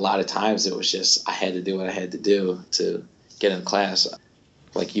 a lot of times it was just I had to do what I had to do to get in class,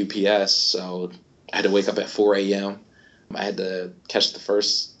 like UPS. So I had to wake up at 4 a.m., I had to catch the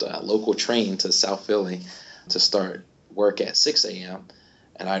first local train to South Philly to start work at 6 a.m.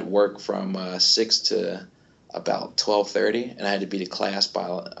 And I'd work from 6 to about 12:30, and I had to be to class by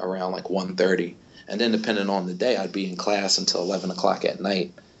around like 1:30. And then depending on the day, I'd be in class until 11 o'clock at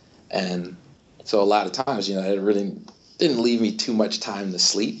night. And so a lot of times, it really didn't leave me too much time to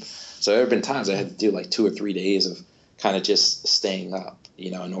sleep. So there have been times I had to do like 2 or 3 days of kind of just staying up,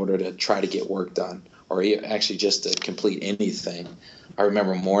 in order to try to get work done, or actually just to complete anything. I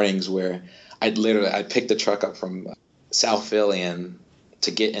remember mornings where I'd pick the truck up from South Philly, and to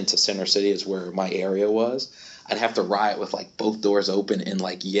get into Center City is where my area was. I'd have to ride with like both doors open and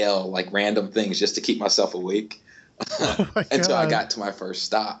like yell like random things just to keep myself awake until I got to my first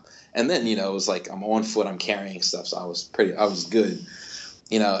stop. And then, it was like I'm on foot, I'm carrying stuff, so I was good.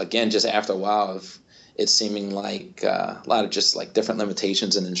 Again, just after a while of it seeming like a lot of just like different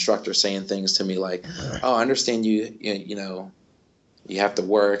limitations, and instructors saying things to me like, "Oh, I understand you have to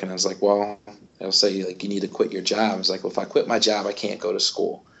work," and I was like, "Well," they'll say like, "You need to quit your job." I was like, "Well, if I quit my job, I can't go to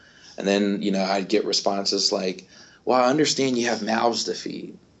school." And then I'd get responses like, "Well, I understand you have mouths to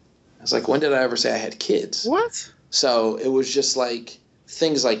feed." I was like, "When did I ever say I had kids?" What? So it was just like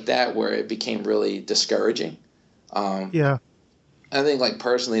things like that where it became really discouraging. Yeah. I think like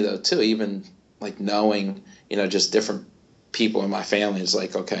personally though too, even like knowing, just different people in my family is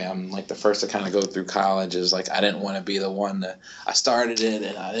like, okay, I'm like the first to kind of go through college. Is like, I didn't want to be the one that I started it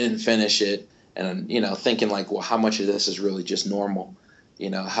and I didn't finish it. And, thinking like, well, how much of this is really just normal?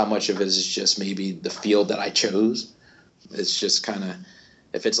 How much of it is just maybe the field that I chose? It's just kind of,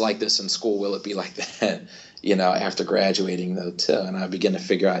 if it's like this in school, will it be like that, after graduating though too? And I begin to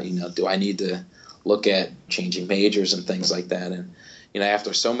figure out, do I need to look at changing majors and things like that? And,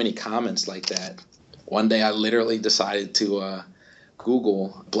 after so many comments like that, one day I literally decided to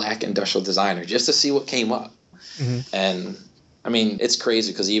Google Black industrial designer just to see what came up. Mm-hmm. And I mean, it's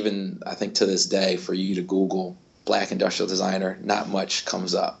crazy because even I think to this day, for you to Google Black industrial designer, not much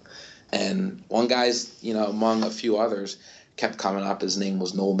comes up. And one guy's, among a few others, kept coming up. His name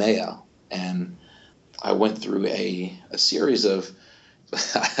was Noel Mayo. And I went through a series of,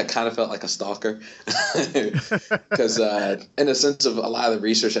 I kind of felt like a stalker because in a sense of a lot of the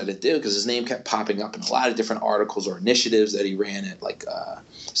research I did do, because his name kept popping up in a lot of different articles or initiatives that he ran at, like,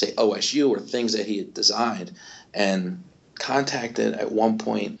 say, OSU, or things that he had designed. And contacted at one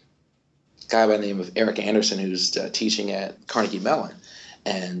point a guy by the name of Eric Anderson, who's teaching at Carnegie Mellon.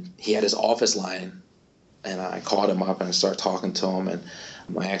 And he had his office line, and I called him up and I started talking to him, and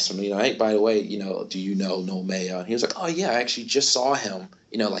I asked him, hey, by the way, do you know Noel Mayo? And he was like, oh yeah, I actually just saw him,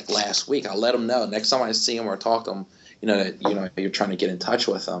 like last week. I'll let him know next time I see him or talk to him, that you're trying to get in touch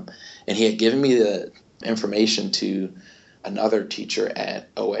with him. And he had given me the information to another teacher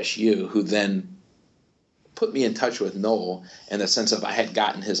at OSU, who then put me in touch with Noel in the sense of I had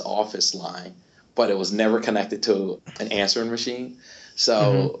gotten his office line, but it was never connected to an answering machine.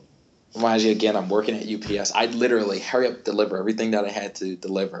 So mind you, again, I'm working at UPS. I'd literally hurry up, deliver everything that I had to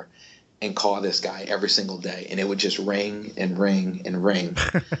deliver, and call this guy every single day. And it would just ring and ring and ring.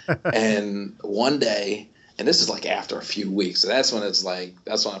 And one day, and this is like after a few weeks, so that's when I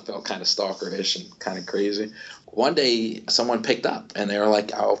felt kind of stalkerish and kind of crazy. One day, someone picked up, and they were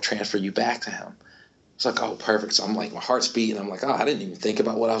like, I'll transfer you back to him. It's like, oh, perfect. So I'm like, my heart's beating. I'm like, oh, I didn't even think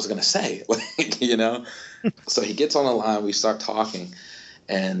about what I was going to say, So he gets on the line. We start talking,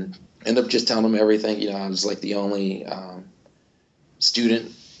 and end up just telling him everything. I was like the only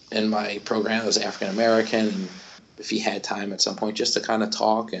student in my program that was African American, and if he had time at some point just to kind of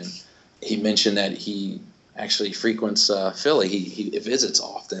talk. And he mentioned that he actually frequents Philly. He visits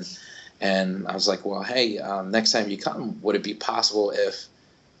often. And I was like, well, hey, next time you come, would it be possible if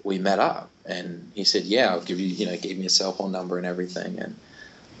we met up? And he said, yeah, I'll give you, he gave me a cell phone number and everything. And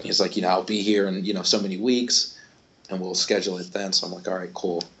he's like, I'll be here in, so many weeks, and we'll schedule it then. So I'm like, all right,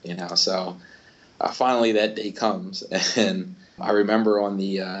 cool. So finally that day comes, and I remember on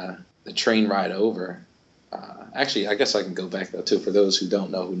the train ride over, actually, I guess I can go back though too, for those who don't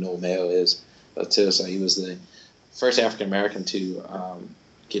know who Noel Mayo is too. So he was the first African American to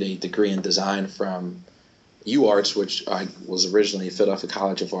get a degree in design from UArts, which was originally Philadelphia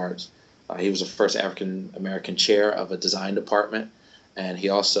College of Arts. He was the first African American chair of a design department, and he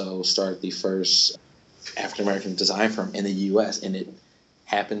also started the first African American design firm in the U.S., and it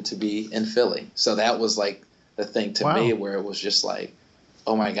happened to be in Philly. So that was like the thing to me, where it was just like,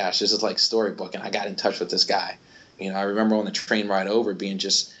 oh my gosh, this is like storybook, and I got in touch with this guy. I remember on the train ride over being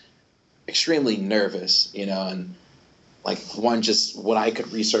just extremely nervous, and like just what I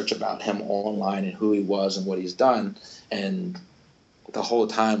could research about him online and who he was and what he's done. And the whole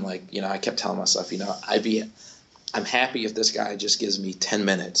time, like, I kept telling myself, I'm happy if this guy just gives me 10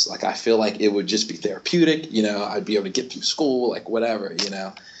 minutes. Like, I feel like it would just be therapeutic, you know, I'd be able to get through school, like whatever, you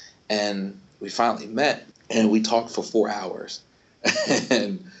know. And we finally met and we talked for 4 hours.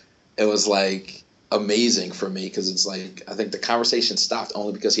 And it was like amazing for me because it's like, I think the conversation stopped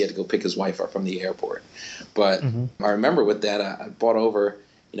only because he had to go pick his wife up from the airport. But I remember with that, I brought over,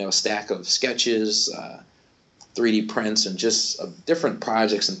 you know, a stack of sketches, 3D prints, and just different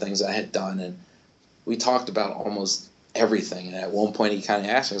projects and things I had done. And we talked about almost everything. And at one point he kind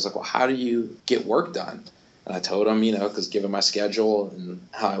of asked me, I was like, well, how do you get work done? And I told him, you know, because given my schedule and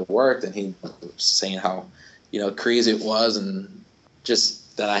how I worked, and he was saying how, you know, crazy it was and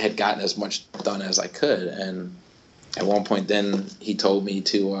just that I had gotten as much done as I could. And at one point then he told me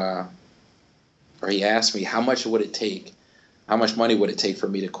to, or he asked me, how much would it take? How much money would it take for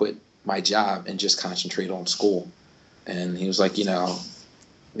me to quit my job and just concentrate on school? And he was like, you know,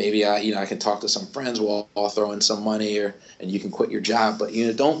 maybe I can talk to some friends. I'll throw in some money, and you can quit your job. But, you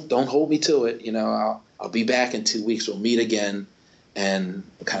know, don't hold me to it. You know, I'll be back in 2 weeks. We'll meet again, and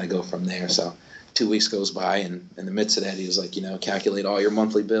we'll kind of go from there. So 2 weeks goes by, and in the midst of that, he was like, you know, calculate all your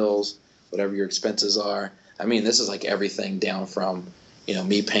monthly bills, whatever your expenses are. I mean, this is like everything down from, you know,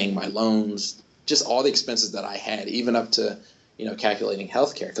 me paying my loans, just all the expenses that I had, even up to, you know, calculating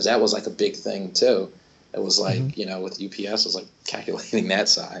healthcare, because that was like a big thing too. It was like, you know, with UPS, it was like calculating that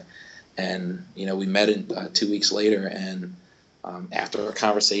side. And, you know, we met 2 weeks later, and after a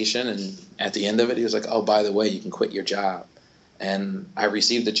conversation, and at the end of it, he was like, oh, by the way, you can quit your job. And I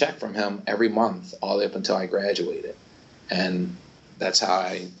received a check from him every month all the way up until I graduated. And that's how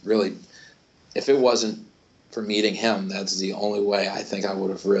I really, if it wasn't for meeting him, that's the only way I think I would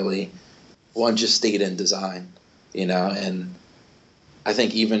have really, just stayed in design, you know. And I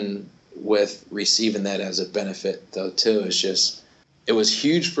think even with receiving that as a benefit, though, too, it's just, it was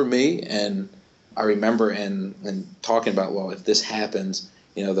huge for me. And I remember and talking about, well, if this happens,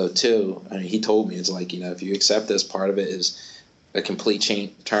 you know, though, too, I mean, he told me, it's like, you know, if you accept this, part of it is a complete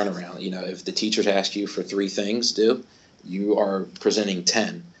turnaround. You know, if the teachers ask you for 3 things, you are presenting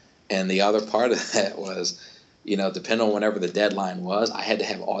 10. And the other part of that was, you know, depending on whenever the deadline was, I had to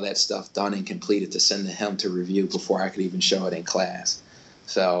have all that stuff done and completed to send to him to review before I could even show it in class.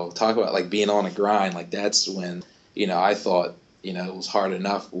 So talk about like being on a grind. Like, that's when, you know, I thought, you know, it was hard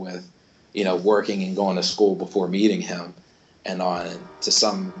enough with, you know, working and going to school before meeting him. And to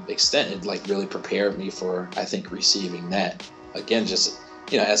some extent, it like really prepared me for, I think, receiving that. Again, just,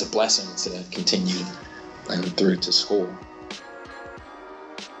 you know, as a blessing to continue and through to school.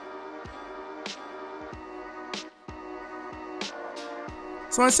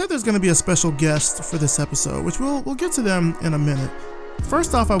 So I said there's going to be a special guest for this episode, which we'll get to them in a minute.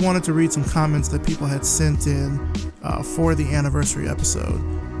 First off, I wanted to read some comments that people had sent in for the anniversary episode.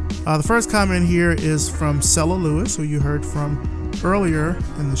 The first comment here is from Cella Lewis, who you heard from earlier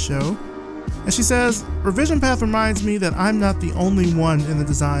in the show. And she says, Revision Path reminds me that I'm not the only one in the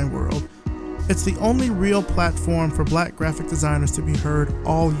design world. It's the only real platform for Black graphic designers to be heard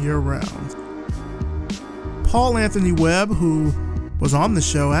all year round. Paul Anthony Webb, who was on the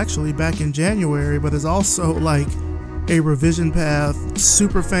show actually back in January, but is also like a Revision Path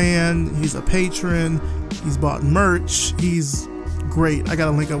super fan. He's a patron. He's bought merch. He's great. I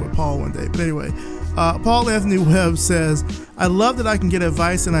gotta link up with Paul one day. But anyway, Paul Anthony Webb says, I love that I can get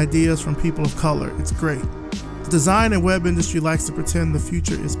advice and ideas from people of color. It's great. The design and web industry likes to pretend the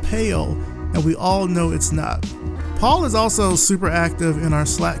future is pale, and we all know it's not. Paul is also super active in our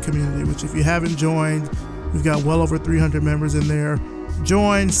Slack community, which if you haven't joined, we've got well over 300 members in there.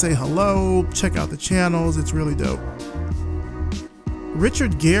 Join, say hello, check out the channels. It's really dope.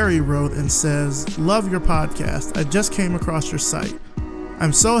 Richard Gary wrote and says, love your podcast. I just came across your site.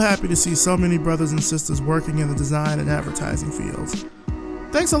 I'm so happy to see so many brothers and sisters working in the design and advertising fields.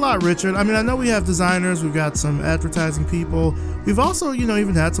 Thanks a lot, Richard. I mean, I know we have designers, we've got some advertising people. We've also, you know,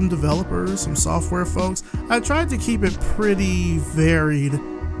 even had some developers, some software folks. I tried to keep it pretty varied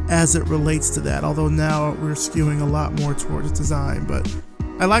as it relates to that, although now we're skewing a lot more towards design. But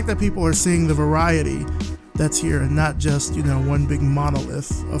I like that people are seeing the variety that's here and not just, you know, one big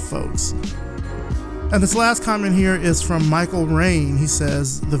monolith of folks. And this last comment here is from Michael Rain. He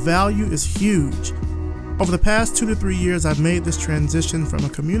says, the value is huge. Over the past 2 to 3 years, I've made this transition from a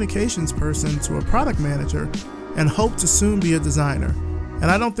communications person to a product manager and hope to soon be a designer. And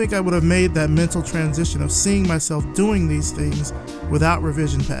I don't think I would have made that mental transition of seeing myself doing these things without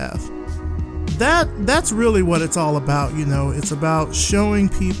Revision Path. That's really what it's all about, you know. It's about showing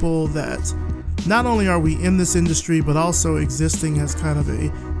people that not only are we in this industry, but also existing as kind of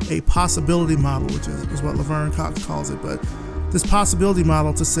a possibility model, which is what Laverne Cox calls it. But this possibility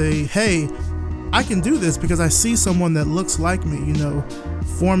model to say, hey, I can do this because I see someone that looks like me, you know,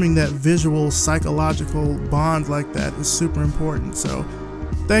 forming that visual psychological bond like that is super important. So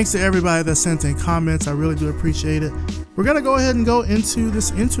thanks to everybody that sent in comments. I really do appreciate it. We're going to go ahead and go into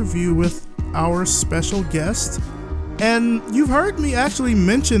this interview with our special guest. And you've heard me actually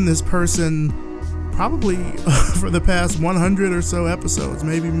mention this person probably for the past 100 or so episodes,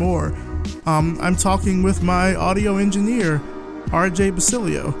 maybe more. I'm talking with my audio engineer, RJ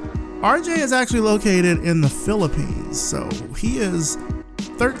Basilio. RJ is actually located in the Philippines, so he is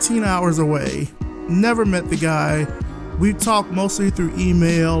 13 hours away. Never met the guy. We talk mostly through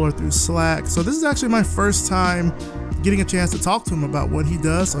email or through Slack, so this is actually my first time getting a chance to talk to him about what he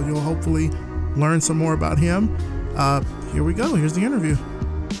does, so you'll hopefully learn some more about him. Here we go. Here's the interview.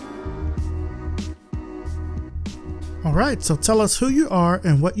 All right, so tell us who you are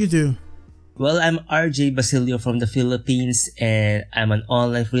and what you do. Well, I'm RJ Basilio from the Philippines, and I'm an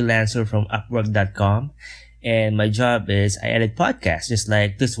online freelancer from Upwork.com. And my job is I edit podcasts just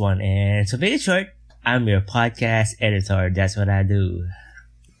like this one. And to make it short, I'm your podcast editor. That's what I do.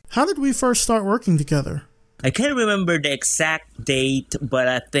 How did we first start working together? I can't remember the exact date, but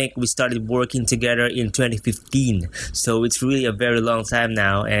I think we started working together in 2015. So it's really a very long time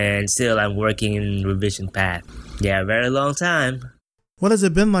now, and still I'm working in Revision Path. Yeah, very long time. What has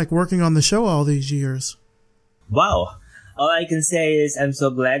it been like working on the show all these years? Wow. All I can say is I'm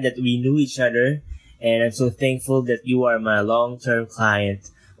so glad that we knew each other, and I'm so thankful that you are my long-term client.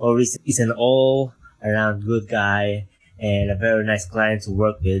 Maurice is an all-around good guy and a very nice client to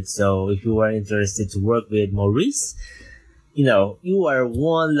work with. So if you are interested to work with Maurice, you know, you are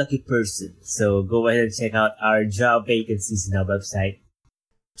one lucky person. So go ahead and check out our job vacancies in our website.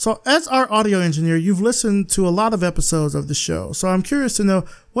 So as our audio engineer, you've listened to a lot of episodes of the show. So I'm curious to know,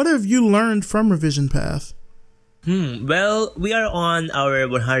 what have you learned from Revision Path? Well, we are on our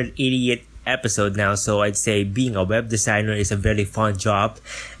 188th episode now, so I'd say being a web designer is a very fun job,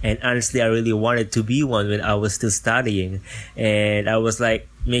 and honestly I really wanted to be one when I was still studying, and I was like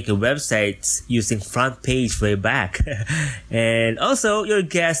making websites using Front Page way back. And also your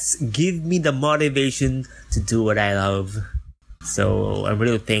guests give me the motivation to do what I love, so I'm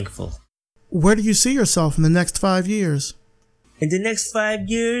really thankful. Where do you see yourself in the next 5 years? In the next 5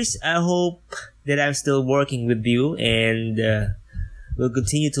 years, I hope that I'm still working with you, and we'll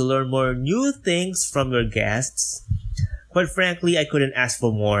continue to learn more new things from your guests. Quite frankly, I couldn't ask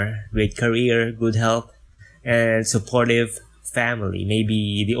for more. Great career, good health, and supportive family.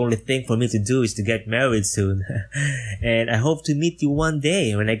 Maybe the only thing for me to do is to get married soon. And I hope to meet you one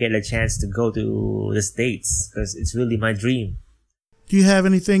day when I get a chance to go to the States, because it's really my dream. Do you have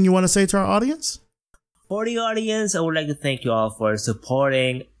anything you want to say to our audience? For the audience, I would like to thank you all for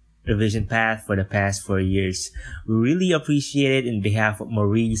supporting Revision Path for the past 4 years. We really appreciate it in behalf of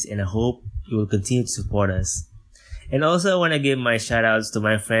Maurice, and I hope you will continue to support us. And also I want to give my shout outs to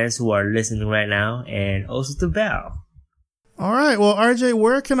my friends who are listening right now, and also to Belle. All right, well RJ,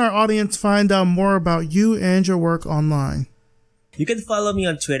 where can our audience find out more about you and your work online? You can follow me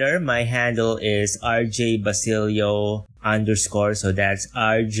on Twitter. My handle is RJ_Basilio_, so that's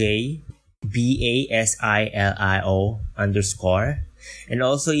RJ_BASILIO_. And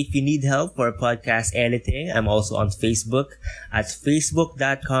also, if you need help for podcast editing, I'm also on Facebook at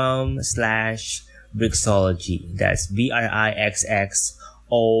facebook.com/Brixology. That's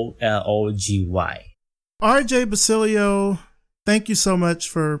BRIXXOLOGY. RJ Basilio, thank you so much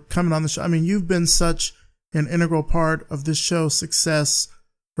for coming on the show. I mean, you've been such an integral part of this show's success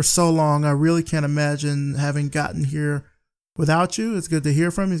for so long. I really can't imagine having gotten here without you. It's good to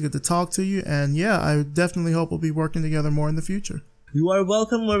hear from you. It's good to talk to you. And yeah, I definitely hope we'll be working together more in the future. You are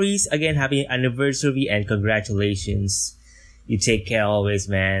welcome, Maurice. Again, happy anniversary and congratulations. You take care always,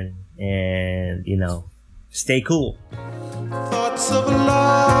 man. And, you know, stay cool. Thoughts of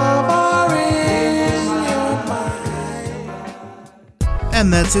love are in your mind.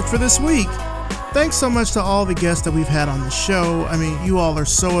 And that's it for this week. Thanks so much to all the guests that we've had on the show. I mean, you all are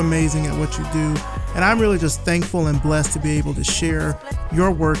so amazing at what you do. And I'm really just thankful and blessed to be able to share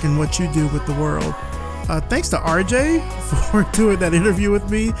your work and what you do with the world. Thanks to RJ for doing that interview with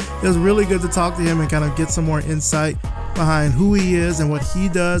me. It was really good to talk to him and kind of get some more insight behind who he is and what he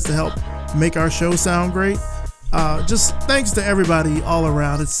does to help make our show sound great. Just thanks to everybody all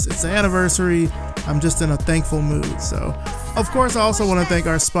around. It's the anniversary. I'm just in a thankful mood. So, of course, I also want to thank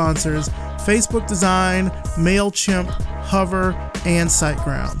our sponsors, Facebook Design, MailChimp, Hover, and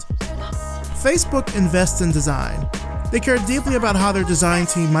SiteGround. Facebook invests in design. They care deeply about how their design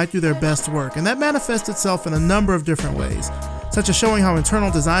team might do their best work, and that manifests itself in a number of different ways, such as showing how internal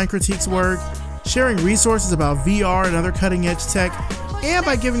design critiques work, sharing resources about VR and other cutting-edge tech, and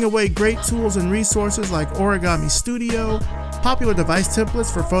by giving away great tools and resources like Origami Studio, popular device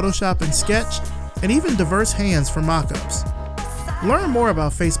templates for Photoshop and Sketch, and even diverse hands for mockups. Learn more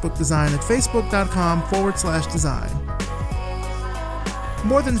about Facebook Design at facebook.com/design.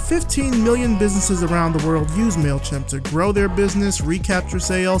 More than 15 million businesses around the world use MailChimp to grow their business, recapture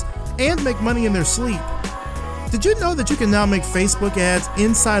sales, and make money in their sleep. Did you know that you can now make Facebook ads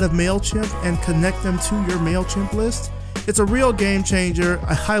inside of MailChimp and connect them to your MailChimp list? It's a real game changer.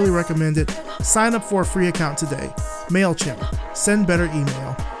 I highly recommend it. Sign up for a free account today. MailChimp. Send better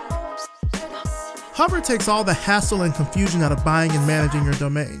email. Hover takes all the hassle and confusion out of buying and managing your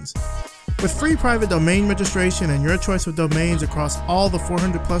domains. With free private domain registration and your choice of domains across all the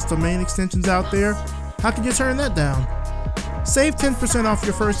 400 plus domain extensions out there, how can you turn that down? Save 10% off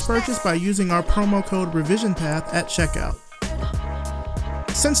your first purchase by using our promo code RevisionPath at checkout.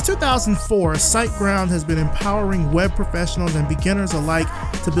 Since 2004, SiteGround has been empowering web professionals and beginners alike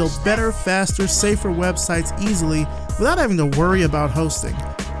to build better, faster, safer websites easily without having to worry about hosting.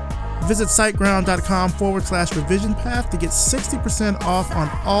 Visit siteground.com/revisionpath to get 60% off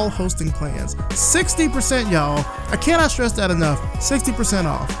on all hosting plans. 60%, y'all! I cannot stress that enough. 60%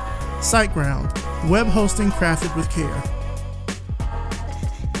 off. SiteGround, web hosting crafted with care.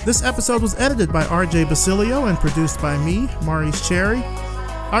 This episode was edited by RJ Basilio and produced by me, Maurice Cherry.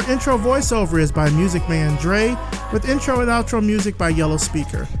 Our intro voiceover is by Music Man Dre, with intro and outro music by Yellow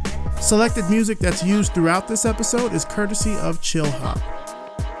Speaker. Selected music that's used throughout this episode is courtesy of Chill Hop.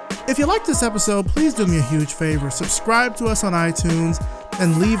 If you like this episode, please do me a huge favor. Subscribe to us on iTunes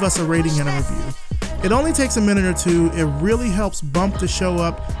and leave us a rating and a review. It only takes a minute or two. It really helps bump the show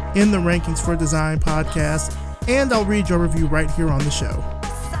up in the rankings for design podcasts, and I'll read your review right here on the show.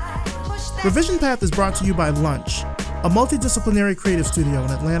 Revision Path is brought to you by Lunch, a multidisciplinary creative studio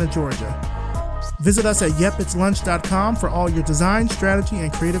in Atlanta, Georgia. Visit us at yepitslunch.com for all your design, strategy,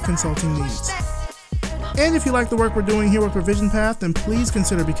 and creative consulting needs. And if you like the work we're doing here with Revision Path, then please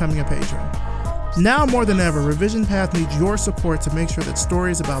consider becoming a patron. Now more than ever, Revision Path needs your support to make sure that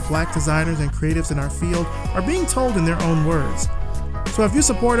stories about Black designers and creatives in our field are being told in their own words. So if you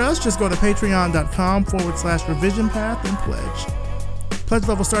support us, just go to patreon.com/revisionpath and pledge. Pledge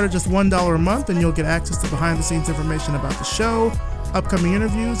level start at just $1 a month, and you'll get access to behind-the-scenes information about the show, upcoming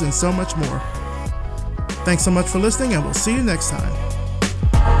interviews, and so much more. Thanks so much for listening, and we'll see you next time.